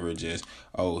was never just,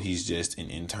 oh, he's just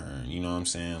an intern, you know what I'm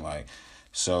saying? Like,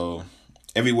 so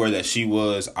everywhere that she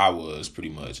was, I was pretty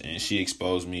much, and she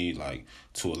exposed me like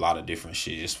to a lot of different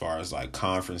shit as far as like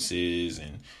conferences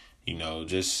and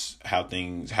just how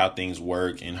things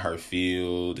work in her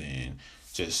field and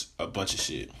just a bunch of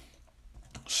shit.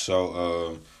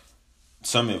 So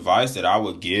some advice that I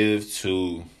would give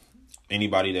to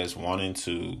anybody that's wanting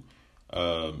to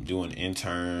do an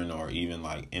intern or even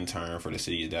like intern for the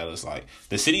city of Dallas, like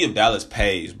the city of Dallas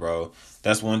pays, bro.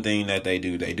 That's one thing that they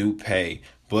do pay.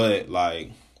 But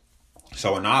like,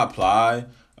 so when I applied,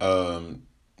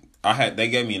 they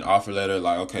gave me an offer letter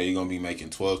like, okay, you're gonna be making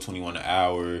 $12.21 an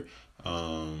hour.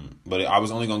 But I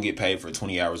was only gonna get paid for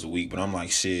 20 hours a week. But I'm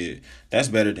like, shit, that's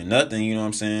better than nothing, you know what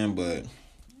I'm saying? But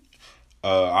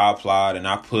I applied and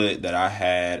I put that I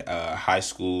had I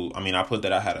put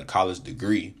that I had a college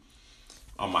degree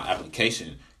on my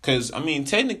application. Cause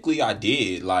technically I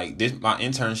did. Like my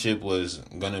internship was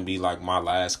gonna be like my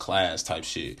last class type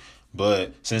shit.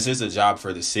 But since it's a job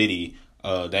for the city,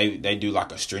 they do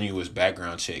like a strenuous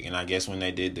background check. And I guess when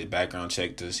they did the background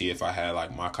check to see if I had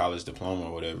like my college diploma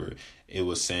or whatever, it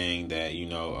was saying that,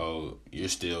 oh, you're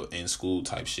still in school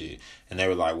type shit. And they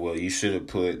were like, well, you should have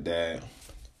put that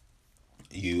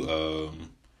you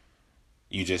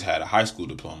just had a high school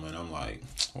diploma. And I'm like,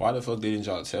 why the fuck didn't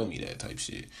y'all tell me that type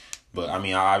shit? But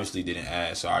I obviously didn't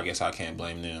ask, so I guess I can't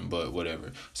blame them, but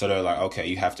whatever. So they're like, okay,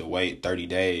 you have to wait 30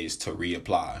 days to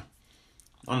reapply.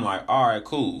 I'm like, all right,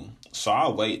 cool. So I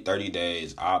wait 30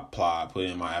 days, I apply, put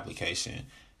in my application,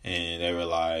 and they were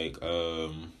like,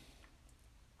 okay,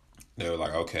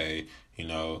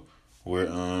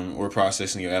 we're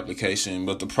processing your application,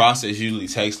 but the process usually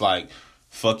takes like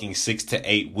fucking 6 to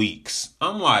 8 weeks.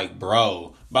 I'm like,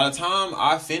 bro, by the time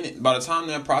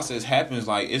that process happens,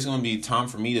 like, it's gonna be time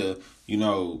for me to,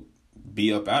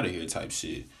 be up out of here type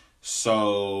shit.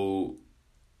 So,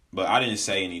 but I didn't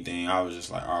say anything. I was just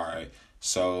like, all right.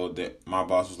 So that my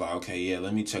boss was like, okay, yeah,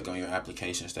 let me check on your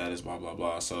application status, blah blah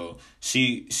blah. So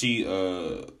she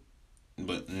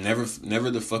but never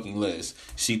the fucking less,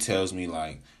 she tells me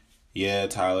like, yeah,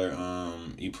 Tyler,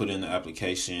 you put in the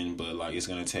application, but like it's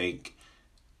gonna take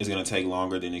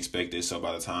longer than expected. So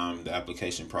by the time the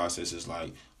application process is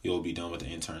like, you'll be done with the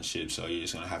internship. So you're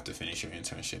just gonna have to finish your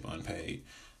internship unpaid.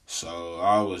 So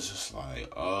I was just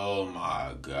like, oh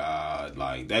my God,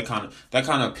 like that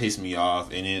kind of pissed me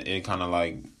off, and it kind of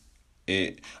like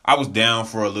I was down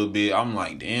for a little bit. I'm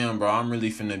like, damn, bro, I'm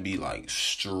really finna be like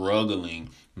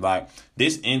struggling. Like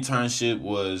this internship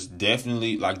was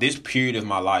definitely like this period of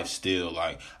my life still.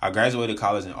 Like I graduated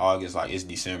college in August, like it's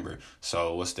December.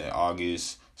 So what's that?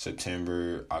 August,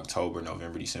 September, October,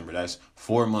 November, December. That's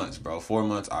 4 months, bro. 4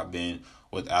 months I've been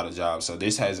without a job. So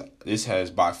this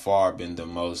has by far been the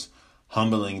most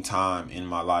humbling time in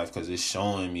my life, because it's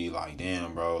showing me like,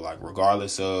 damn, bro, like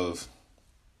regardless of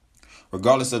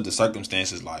the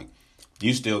circumstances, like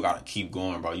you still gotta keep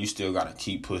going, bro. You still gotta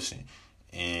keep pushing.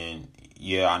 And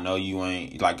yeah, I know you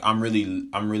ain't like, I'm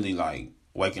really like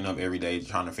waking up every day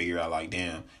trying to figure out like,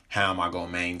 damn, how am I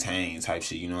gonna maintain type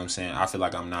shit, you know what I'm saying? I feel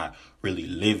like I'm not really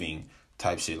living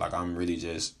type shit. Like I'm really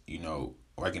just,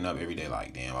 waking up every day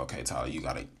like, damn, okay, Tyler, you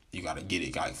gotta get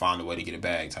it, like find a way to get a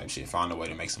bag type shit, find a way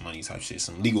to make some money type shit,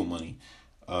 some legal money.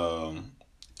 And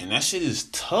that shit is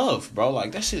tough, bro.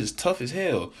 Like that shit is tough as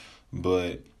hell.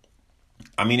 But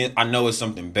I know it's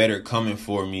something better coming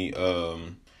for me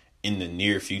in the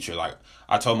near future. Like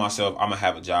I told myself I'm gonna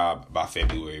have a job by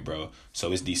February, bro.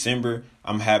 So it's December.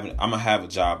 I'm gonna have a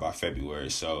job by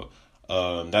February. So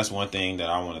that's one thing that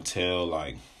I want to tell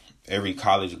like every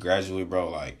college graduate, bro.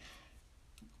 Like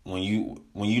when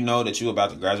you know that you're about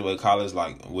to graduate college,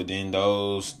 like within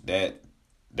that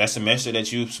semester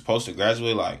that you're supposed to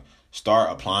graduate, like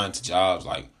start applying to jobs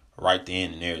like right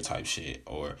then and there type shit,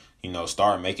 or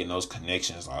start making those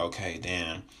connections. Like, okay,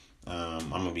 damn, I'm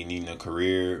gonna be needing a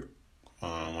career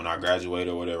when I graduate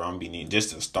or whatever. I'm gonna be needing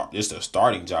just a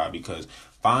starting job, because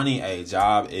finding a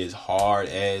job is hard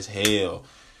as hell.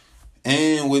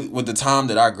 And with the time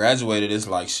that I graduated, it's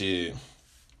like shit,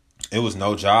 it was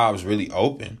no jobs really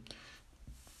open.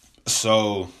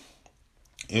 So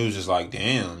it was just like,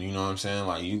 damn, you know what I'm saying?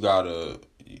 Like, you gotta,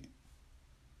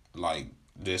 like,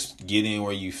 just get in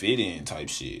where you fit in type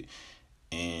shit.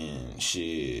 And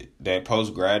shit, that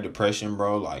post-grad depression,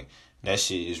 bro, like, that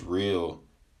shit is real.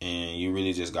 And you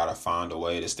really just gotta find a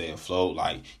way to stay afloat.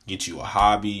 Like, get you a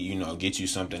hobby, you know, get you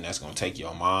something that's gonna take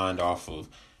your mind off of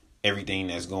everything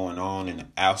that's going on in the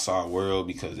outside world,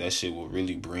 because that shit will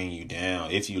really bring you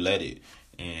down if you let it.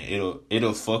 And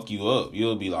it'll fuck you up.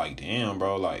 You'll be like, damn,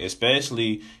 bro. Like,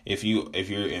 especially if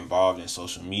you're involved in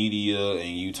social media and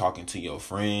you talking to your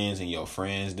friends and your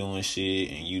friends doing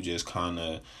shit, and you just kind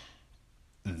of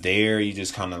you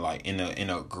just kind of like in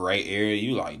a gray area.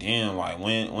 You like, damn, like,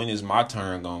 when is my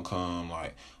turn gonna come?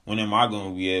 Like, when am I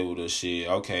gonna be able to shit?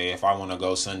 Okay, if I want to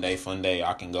go Sunday fun day,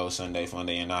 I can go Sunday fun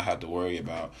day and not have to worry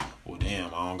about, well,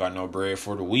 damn, I don't got no bread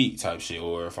for the week type shit.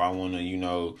 Or if I want to, you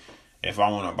know, if I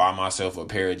want to buy myself a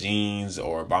pair of jeans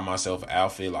or buy myself an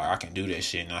outfit, like, I can do that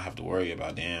shit and not have to worry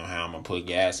about, damn, how I'm gonna put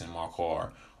gas in my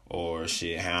car, or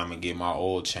shit, how I'm gonna get my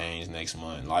oil changed next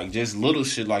month. Like, just little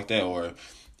shit like that. Or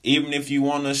even if you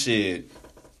want to shit,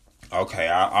 okay,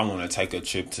 I want to take a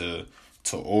trip to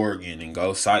Oregon and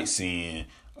go sightseeing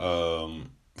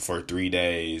for 3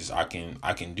 days. I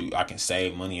can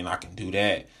save money and I can do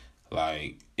that.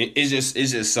 Like, it's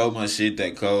just so much shit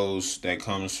that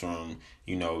comes from,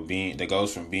 you know, being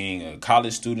a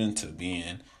college student to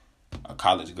being a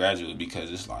college graduate. Because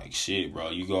it's like, shit,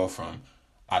 bro, you go from,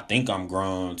 I think I'm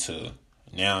grown, to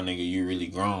now, nigga, you really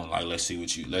grown. Like, let's see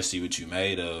what you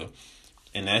made of.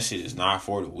 And that shit is not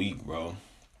for the weak, bro.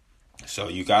 So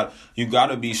you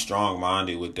gotta be strong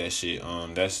minded with that shit.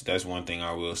 That's one thing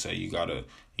I will say. You gotta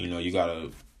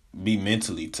be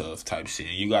mentally tough type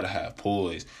shit. You gotta have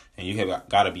poise, and you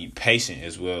gotta be patient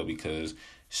as well, because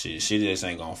shit just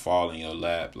ain't gonna fall in your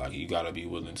lap. Like, you gotta be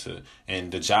willing to.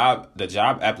 And the job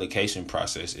application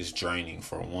process is draining,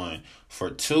 for one.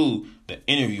 For two, the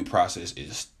interview process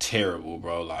is terrible,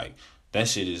 bro. Like, that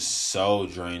shit is so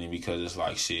draining, because it's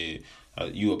like, shit.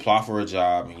 You apply for a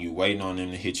job and you waiting on them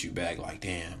to hit you back. Like,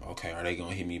 damn, okay, are they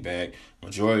gonna hit me back?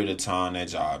 Majority of the time, that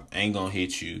job ain't gonna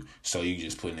hit you. So you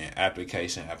just putting in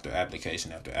application after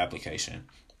application after application,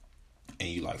 and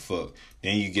you like, fuck.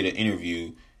 Then you get an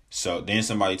interview. So then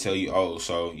somebody tell you, oh,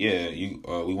 so yeah,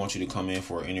 we want you to come in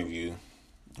for an interview.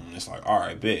 And it's like, all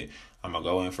right, bet. I'm gonna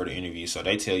go in for the interview. So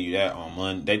they tell you that on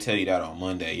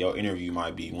Monday. Your interview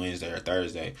might be Wednesday or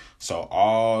Thursday. So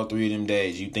all 3 of them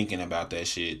days, you thinking about that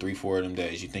shit. 3-4 of them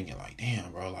days, you thinking like,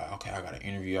 damn, bro, like, okay, I got an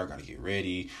interview. I gotta get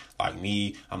ready. Like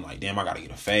me, I'm like, damn, I gotta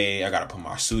get a fade. I gotta put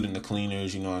my suit in the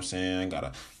cleaners. You know what I'm saying? I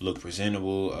gotta look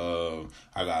presentable.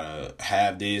 I gotta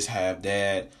have this, have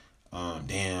that.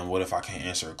 Damn, what if I can't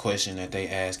answer a question that they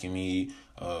asking me?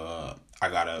 I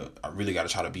really gotta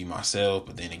try to be myself,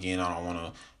 but then again, I don't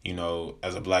wanna, you know,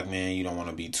 as a black man, you don't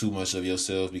wanna be too much of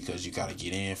yourself, because you gotta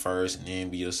get in first and then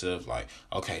be yourself. Like,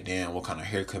 okay, damn, what kind of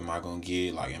haircut am I gonna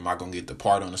get? Like, am I gonna get the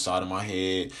part on the side of my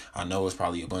head? I know it's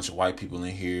probably a bunch of white people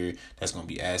in here that's gonna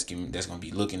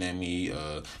be looking at me.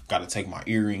 Gotta take my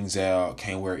earrings out.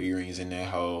 Can't wear earrings in that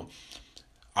hole.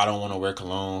 I don't want to wear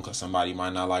cologne because somebody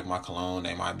might not like my cologne.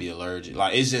 They might be allergic.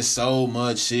 Like, it's just so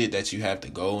much shit that you have to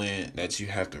go in, that you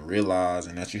have to realize,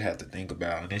 and that you have to think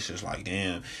about. And it's just like,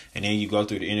 damn. And then you go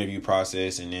through the interview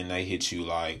process, and then they hit you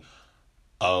like,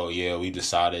 oh, yeah, we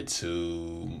decided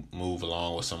to move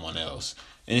along with someone else.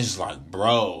 And it's just like,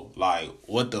 bro, like,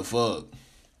 what the fuck?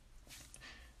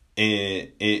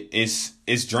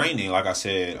 It's draining, like I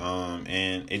said,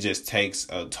 and it just takes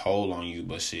a toll on you.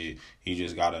 But shit, you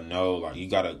just gotta know, like, you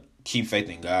gotta keep faith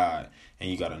in God,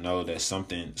 and you gotta know that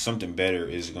something better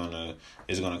is gonna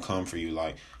come for you.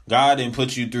 Like, God didn't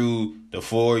put you through the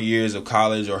 4 years of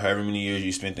college or however many years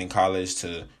you spent in college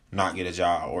to not get a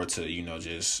job, or to, you know,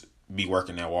 just be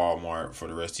working at Walmart for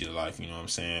the rest of your life. You know what I'm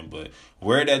saying? But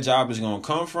where that job is gonna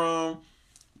come from,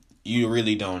 you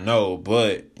really don't know,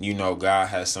 but you know God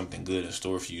has something good in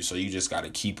store for you. So you just got to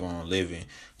keep on living,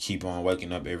 keep on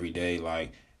waking up every day,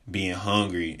 like being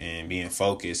hungry and being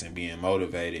focused and being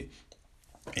motivated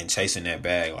and chasing that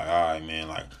bag. Like, all right, man,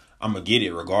 like, I'm going to get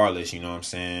it regardless. You know what I'm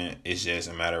saying? It's just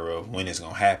a matter of when it's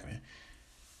going to happen.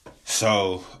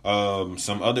 So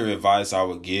some other advice I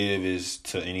would give is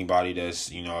to anybody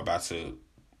that's, you know, about to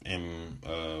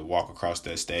walk across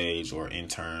that stage or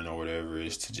intern or whatever,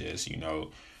 is to just, you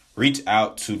know, reach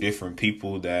out to different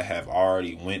people that have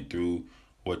already went through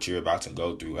what you're about to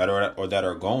go through, or that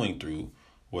are going through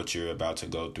what you're about to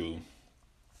go through,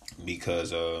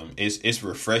 because it's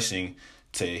refreshing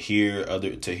to hear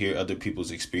other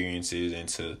people's experiences, and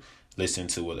to listen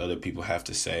to what other people have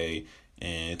to say,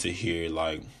 and to hear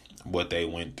like what they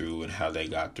went through and how they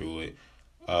got through it.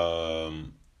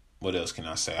 what else can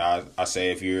I say? I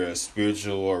say if you're a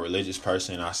spiritual or religious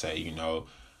person, I say,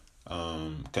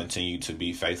 continue to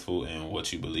be faithful in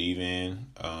what you believe in,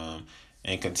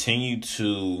 and continue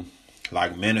to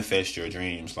like manifest your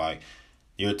dreams. Like,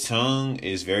 your tongue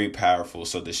is very powerful,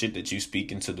 so the shit that you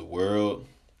speak into the world,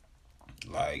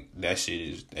 like that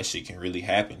shit can really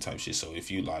happen type shit. So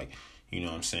if you like, you know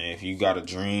what I'm saying, if you got a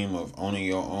dream of owning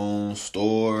your own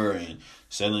store and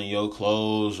selling your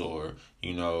clothes, or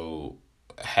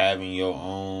having your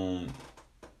own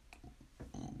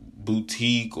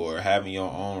boutique or having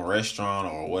your own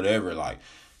restaurant or whatever, like,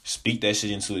 speak that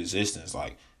shit into existence.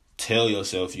 Like, tell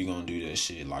yourself you're gonna do that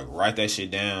shit. Like, write that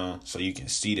shit down so you can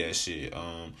see that shit.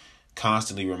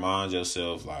 Constantly remind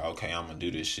yourself, like, okay, I'm gonna do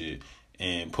this shit,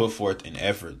 and put forth an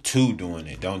effort to doing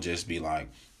it. Don't just be like,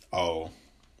 oh,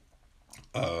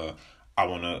 I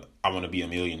wanna be a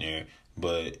millionaire,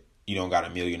 but you don't got a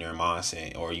millionaire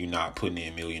mindset, or you not putting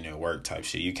in millionaire work type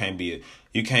shit. You can't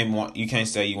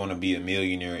say you want to be a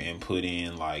millionaire and put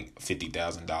in like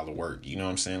 $50,000 work. You know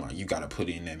what I'm saying? Like, you got to put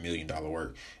in that $1 million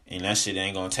work, and that shit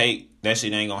ain't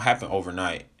gonna happen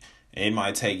overnight. It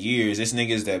might take years. It's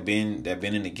niggas that been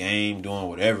in the game doing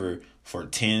whatever for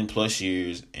 10 plus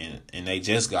years, and they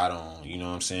just got on. You know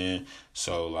what I'm saying?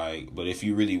 So like, but if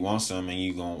you really want something,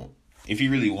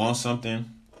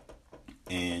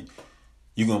 and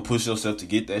you're going to push yourself to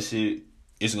get that shit,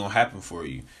 it's going to happen for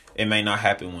you. It may not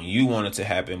happen when you want it to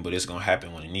happen, but it's going to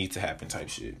happen when it needs to happen type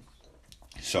shit.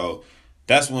 So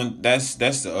that's all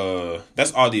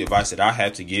the advice that I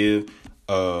have to give.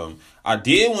 I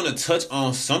did want to touch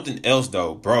on something else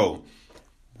though, bro.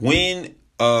 When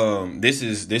this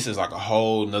is like a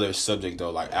whole nother subject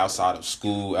though, like outside of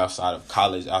school, outside of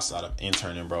college, outside of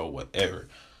interning, bro, whatever.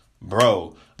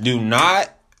 Bro,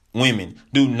 women,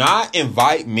 do not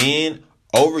invite men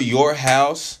over your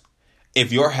house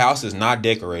if your house is not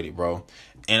decorated, bro.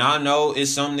 And I know it's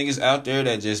some niggas out there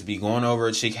that just be going over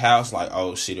a chick house like,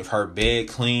 oh shit, if her bed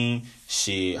clean,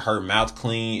 shit, her mouth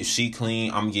clean, if she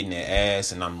clean, I'm getting that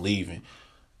ass and I'm leaving.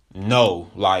 No,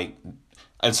 like,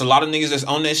 it's a lot of niggas that's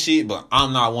on that shit, but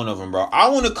I'm not one of them, bro. I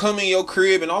want to come in your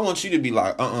crib and I want you to be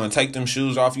like, take them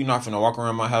shoes off. You're not finna walk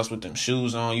around my house with them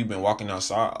shoes on. You've been walking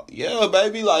outside. Yeah,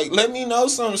 baby, like, let me know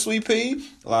something, sweet pea.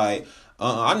 Like,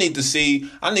 I need to see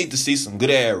some good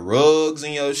ass rugs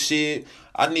in your shit.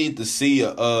 I need to see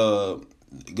a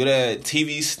good ass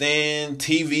TV stand,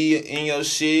 TV in your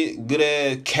shit. Good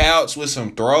ass couch with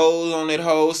some throws on that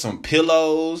hole, some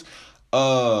pillows.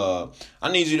 I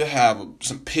need you to have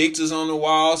some pictures on the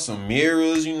wall, some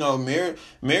mirrors.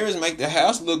 Mirrors make the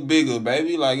house look bigger,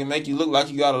 baby. Like, it make you look like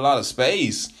you got a lot of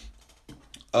space.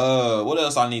 What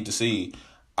else I need to see?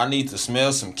 I need to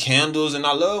smell some candles, and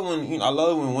I love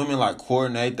when women like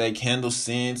coordinate their candle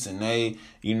scents and they,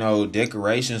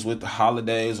 decorations with the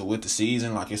holidays or with the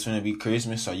season. Like, it's gonna be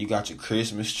Christmas, so you got your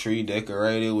Christmas tree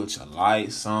decorated with your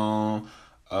lights on.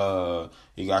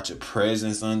 You got your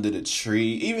presents under the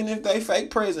tree, even if they fake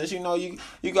presents. You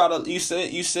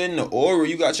setting the aura.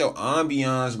 You got your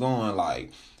ambiance going,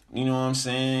 like. You know what I'm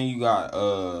saying? You got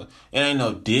it ain't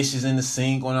no dishes in the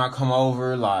sink when I come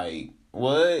over, like.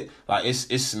 What? Like, it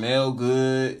smell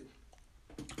good.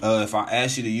 If I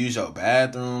ask you to use your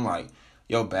bathroom, like,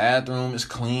 your bathroom is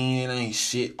clean, ain't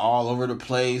shit all over the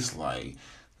place. Like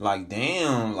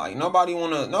damn, like,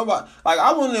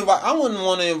 I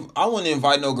wouldn't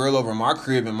invite no girl over my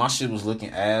crib and my shit was looking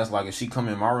ass. Like, if she come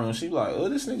in my room, she be like, oh,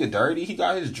 this nigga dirty. He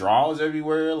got his drawers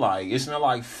everywhere. Like, it smell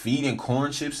like feet and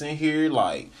corn chips in here.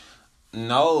 Like,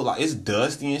 no, like, it's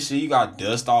dusty and shit. You got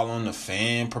dust all on the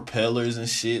fan propellers and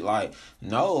shit. Like,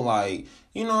 no, like,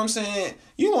 you know what I'm saying?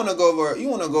 You want to go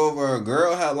over a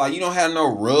girl house, like, you don't have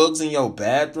no rugs in your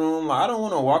bathroom. Like, I don't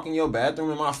want to walk in your bathroom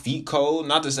and my feet cold.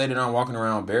 Not to say that I'm walking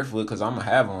around barefoot, because I'm going to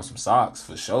have on some socks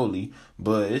for surely.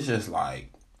 But it's just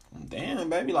like, damn,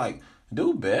 baby, like,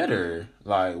 do better.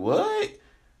 Like, what?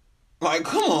 Like,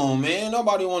 come on, man.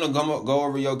 Nobody want to go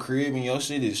over your crib and your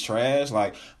shit is trash.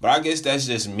 Like, but I guess that's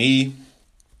just me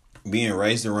being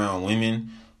raised around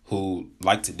women who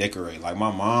like to decorate. Like,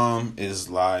 my mom is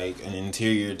like an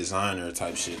interior designer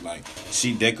type shit. Like,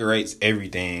 she decorates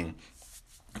everything.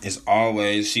 She's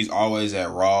always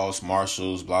at Ross,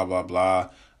 Marshalls, blah, blah, blah.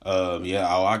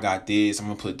 I got this. I'm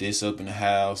gonna put this up in the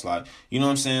house. Like, you know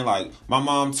what I'm saying? Like, my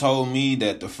mom told me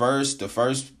that the first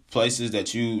places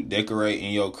that you decorate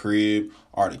in your crib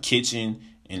are the kitchen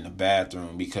and the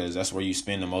bathroom, because that's where you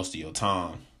spend the most of your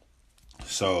time.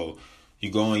 So you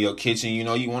go in your kitchen, you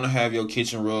want to have your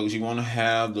kitchen rugs. You want to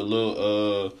have the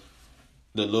little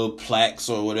plaques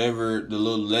or whatever, the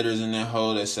little letters in that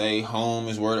hole that say home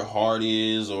is where the heart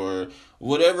is, or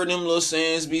whatever them little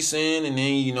sayings be saying, and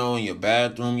then you know in your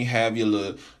bathroom you have your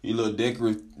little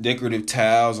decorative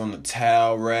towels on the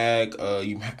towel rack.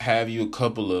 You have you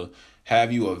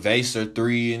a vase or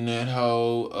three in that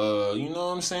hole. You know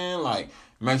what I'm saying? Like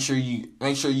make sure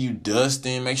you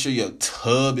dusting, make sure your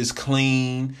tub is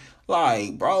clean.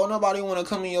 Like, bro, nobody want to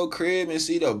come in your crib and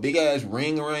see the big ass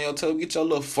ring around your tub. Get your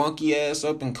little funky ass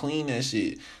up and clean that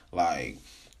shit. Like,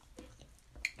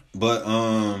 but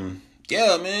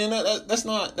yeah, man, that's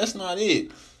not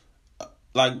it.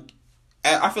 Like,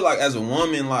 I feel like as a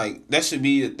woman, like that should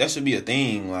be a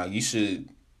thing. Like, you should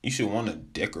want to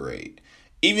decorate,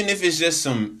 even if it's just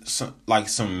some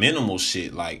minimal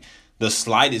shit. Like the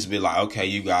slightest bit. Like, okay,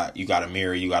 you got a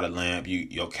mirror, you got a lamp,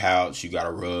 your couch, you got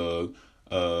a rug.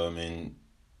 And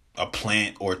a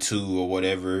plant or two or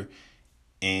whatever,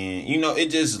 and you know it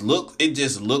just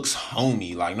looks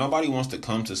homey. Like nobody wants to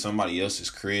come to somebody else's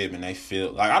crib and they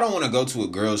feel like, I don't want to go to a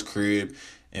girl's crib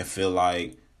and feel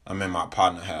like I'm in my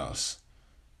partner house,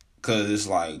 cause it's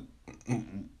like,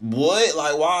 what,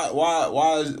 like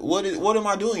what am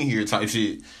I doing here type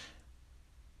shit.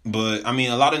 But I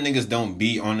mean, a lot of niggas don't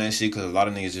be on that shit, cause a lot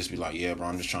of niggas just be like, yeah, bro,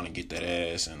 I'm just trying to get that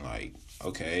ass, and like,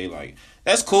 okay, like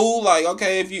that's cool. Like,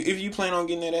 okay, if you plan on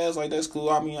getting that ass, like that's cool.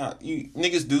 I mean, you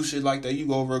niggas do shit like that. You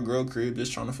go over a girl crib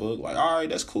just trying to fuck. Like, all right,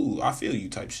 that's cool. I feel you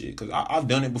type shit, cause I've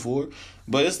done it before.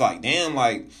 But it's like, damn,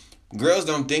 like girls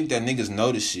don't think that niggas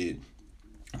know this shit.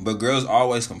 But girls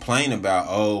always complain about,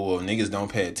 oh, well, niggas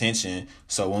don't pay attention.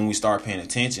 So when we start paying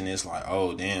attention, it's like,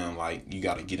 oh, damn, like, you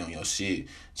got to get on your shit.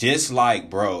 Just like,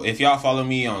 bro, if y'all follow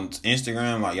me on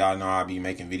Instagram, like, y'all know I be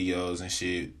making videos and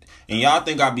shit. And y'all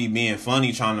think I be being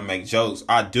funny trying to make jokes.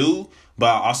 I do, but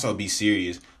I also be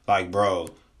serious. Like, bro,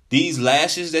 these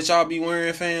lashes that y'all be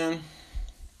wearing, fam,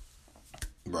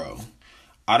 bro,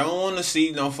 I don't want to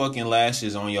see no fucking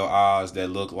lashes on your eyes that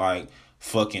look like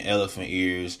fucking elephant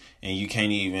ears, and you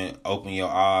can't even open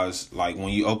your eyes. Like when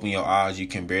you open your eyes, you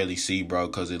can barely see, bro,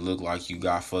 because it look like you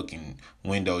got fucking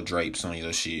window drapes on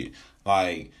your shit.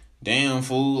 Like, damn,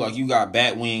 fool, like you got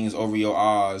bat wings over your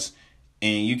eyes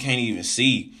and you can't even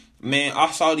see. Man, I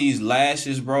saw these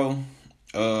lashes, bro.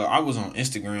 I was on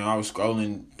Instagram, I was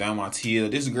scrolling down my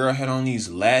TL. This girl had on these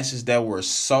lashes that were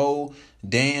so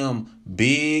damn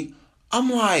big. I'm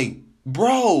like,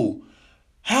 bro,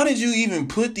 how did you even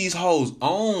put these hoes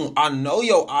on? I know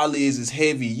your eyelids is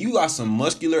heavy. You got some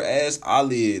muscular ass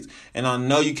eyelids. And I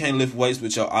know you can't lift weights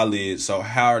with your eyelids. So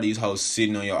how are these hoes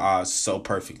sitting on your eyes so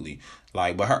perfectly?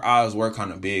 Like, but her eyes were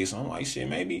kind of big. So I'm like, shit,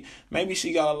 maybe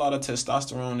she got a lot of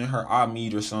testosterone in her eye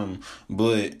meat or something.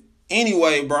 But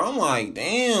anyway, bro, I'm like,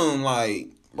 damn, like,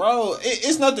 bro,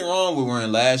 it's nothing wrong with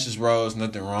wearing lashes, bro. It's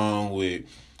nothing wrong with,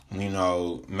 you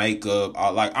know, makeup.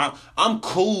 I'm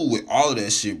cool with all of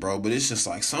that shit, bro. But it's just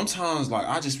like sometimes, like,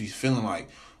 I just be feeling like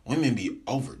women be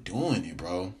overdoing it,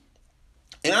 bro.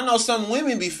 And I know some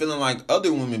women be feeling like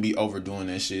other women be overdoing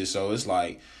that shit. So it's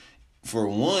like, for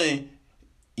one,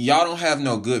 y'all don't have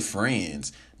no good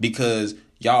friends because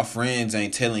y'all friends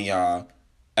ain't telling y'all,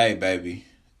 hey, baby,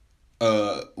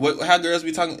 how girls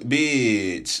be talking,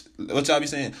 bitch, what y'all be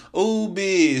saying? Ooh,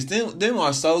 bitch, them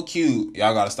are so cute.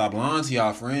 Y'all gotta stop lying to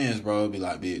y'all friends, bro. Be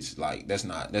like, bitch, like that's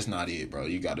not it, bro.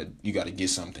 You gotta get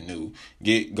something new.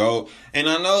 Go. And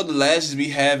I know the lashes be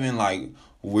having like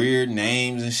weird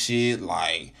names and shit,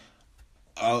 like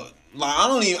I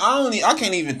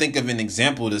can't even think of an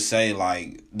example to say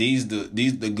like these the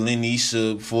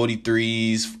Glenisha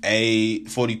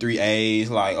 43As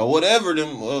like or whatever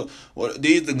them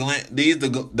these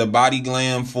the Body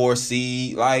Glam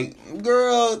 4C, like,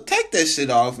 girl, take that shit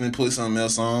off and put something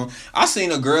else on. I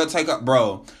seen a girl take off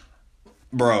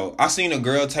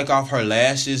her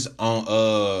lashes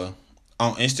on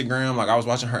Instagram. Like I was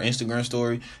watching her Instagram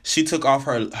story. She took off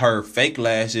her fake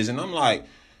lashes and I'm like,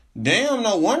 damn,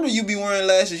 no wonder you be wearing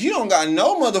lashes. You don't got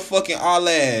no motherfucking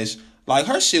eyelash. Like,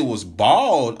 her shit was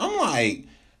bald. I'm like,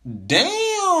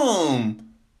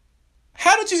 damn.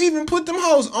 How did you even put them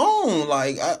hoes on?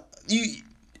 Like, I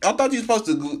thought you was supposed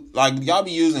to, like, y'all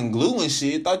be using glue and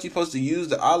shit. I thought you supposed to use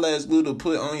the eyelash glue to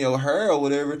put on your hair or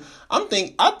whatever. I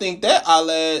think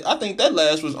that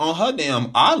lash was on her damn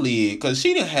eyelid because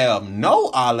she didn't have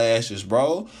no eyelashes,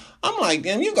 bro. I'm like,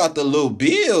 damn, you got the little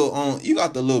bill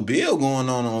going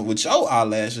on with your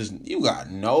eyelashes. You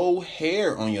got no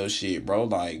hair on your shit, bro.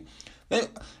 Like,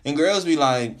 and girls be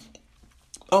like,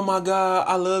 oh my God,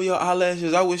 I love your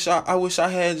eyelashes. I wish I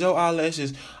had your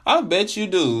eyelashes. I bet you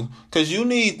do, cause you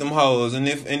need them hoes. And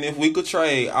if we could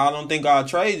trade, I don't think I'd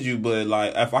trade you, but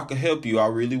like if I could help you, I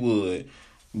really would.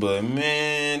 But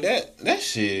man, that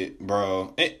shit,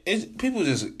 bro, it's people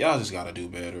y'all just gotta do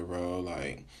better, bro.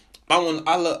 Like,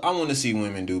 I want to see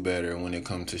women do better when it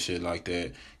comes to shit like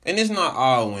that. And it's not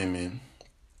all women,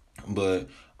 but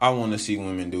I want to see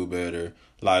women do better.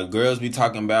 Like, girls be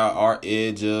talking about our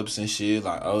edge ups and shit.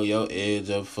 Like, oh, your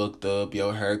edge up fucked up.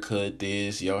 Your haircut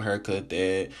this. Your haircut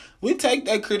that. We take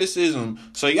that criticism.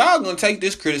 So y'all gonna take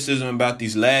this criticism about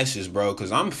these lashes, bro.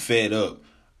 Because I'm fed up.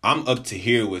 I'm up to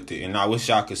here with it. And I wish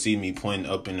y'all could see me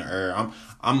pointing up in the air.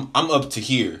 I'm up to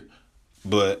here.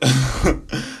 But,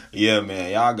 yeah, man.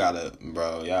 Y'all gotta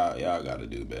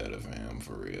do better, fam.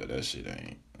 For real. That shit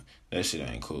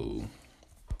ain't cool.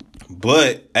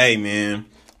 But, hey, man.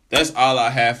 That's all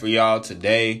I have for y'all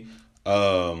today.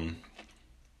 Yeah.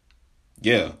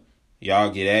 Y'all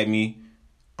get at me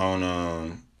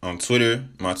on Twitter.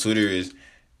 My Twitter is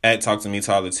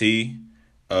 @TalkToMeTylerT.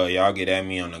 Y'all get at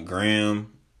me on the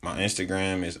gram. My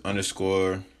Instagram is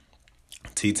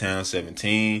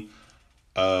 _TTown17.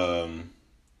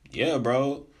 Yeah,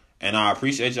 bro. And I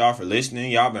appreciate y'all for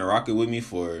listening. Y'all been rocking with me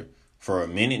for a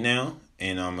minute now.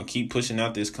 And I'm going to keep pushing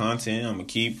out this content. I'm going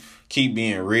to keep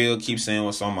being real, keep saying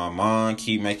what's on my mind,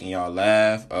 keep making y'all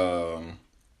laugh, all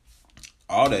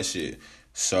that shit.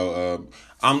 So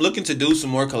I'm looking to do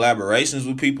some more collaborations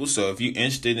with people. So if you're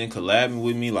interested in collabing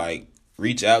with me, like,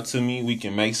 reach out to me. We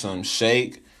can make some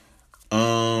shake.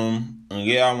 And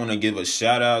yeah, I want to give a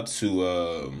shout out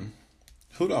to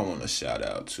who do I want to shout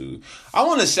out to? I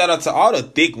want to shout out to all the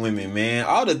thick women, man.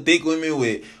 All the thick women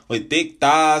with thick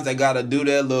thighs that gotta do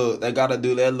that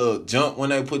little jump when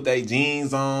they put their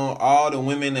jeans on. All the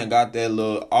women that got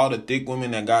all the thick women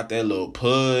that got that little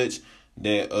pudge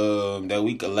that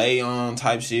we could lay on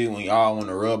type shit when y'all want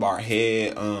to rub our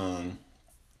head.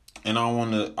 And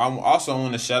I also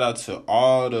want to shout out to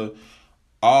all the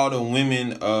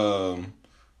women,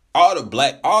 all the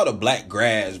black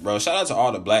grads, bro. Shout out to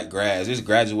all the black grads. It's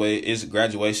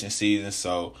graduation season,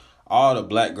 so all the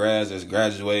black grads that's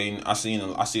graduating. I see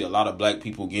a lot of black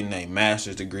people getting their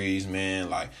master's degrees, man.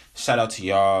 Like, shout out to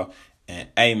y'all. And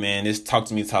hey, man, this Talk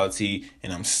to Me Tyler T,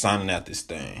 and I'm signing out this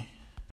thing.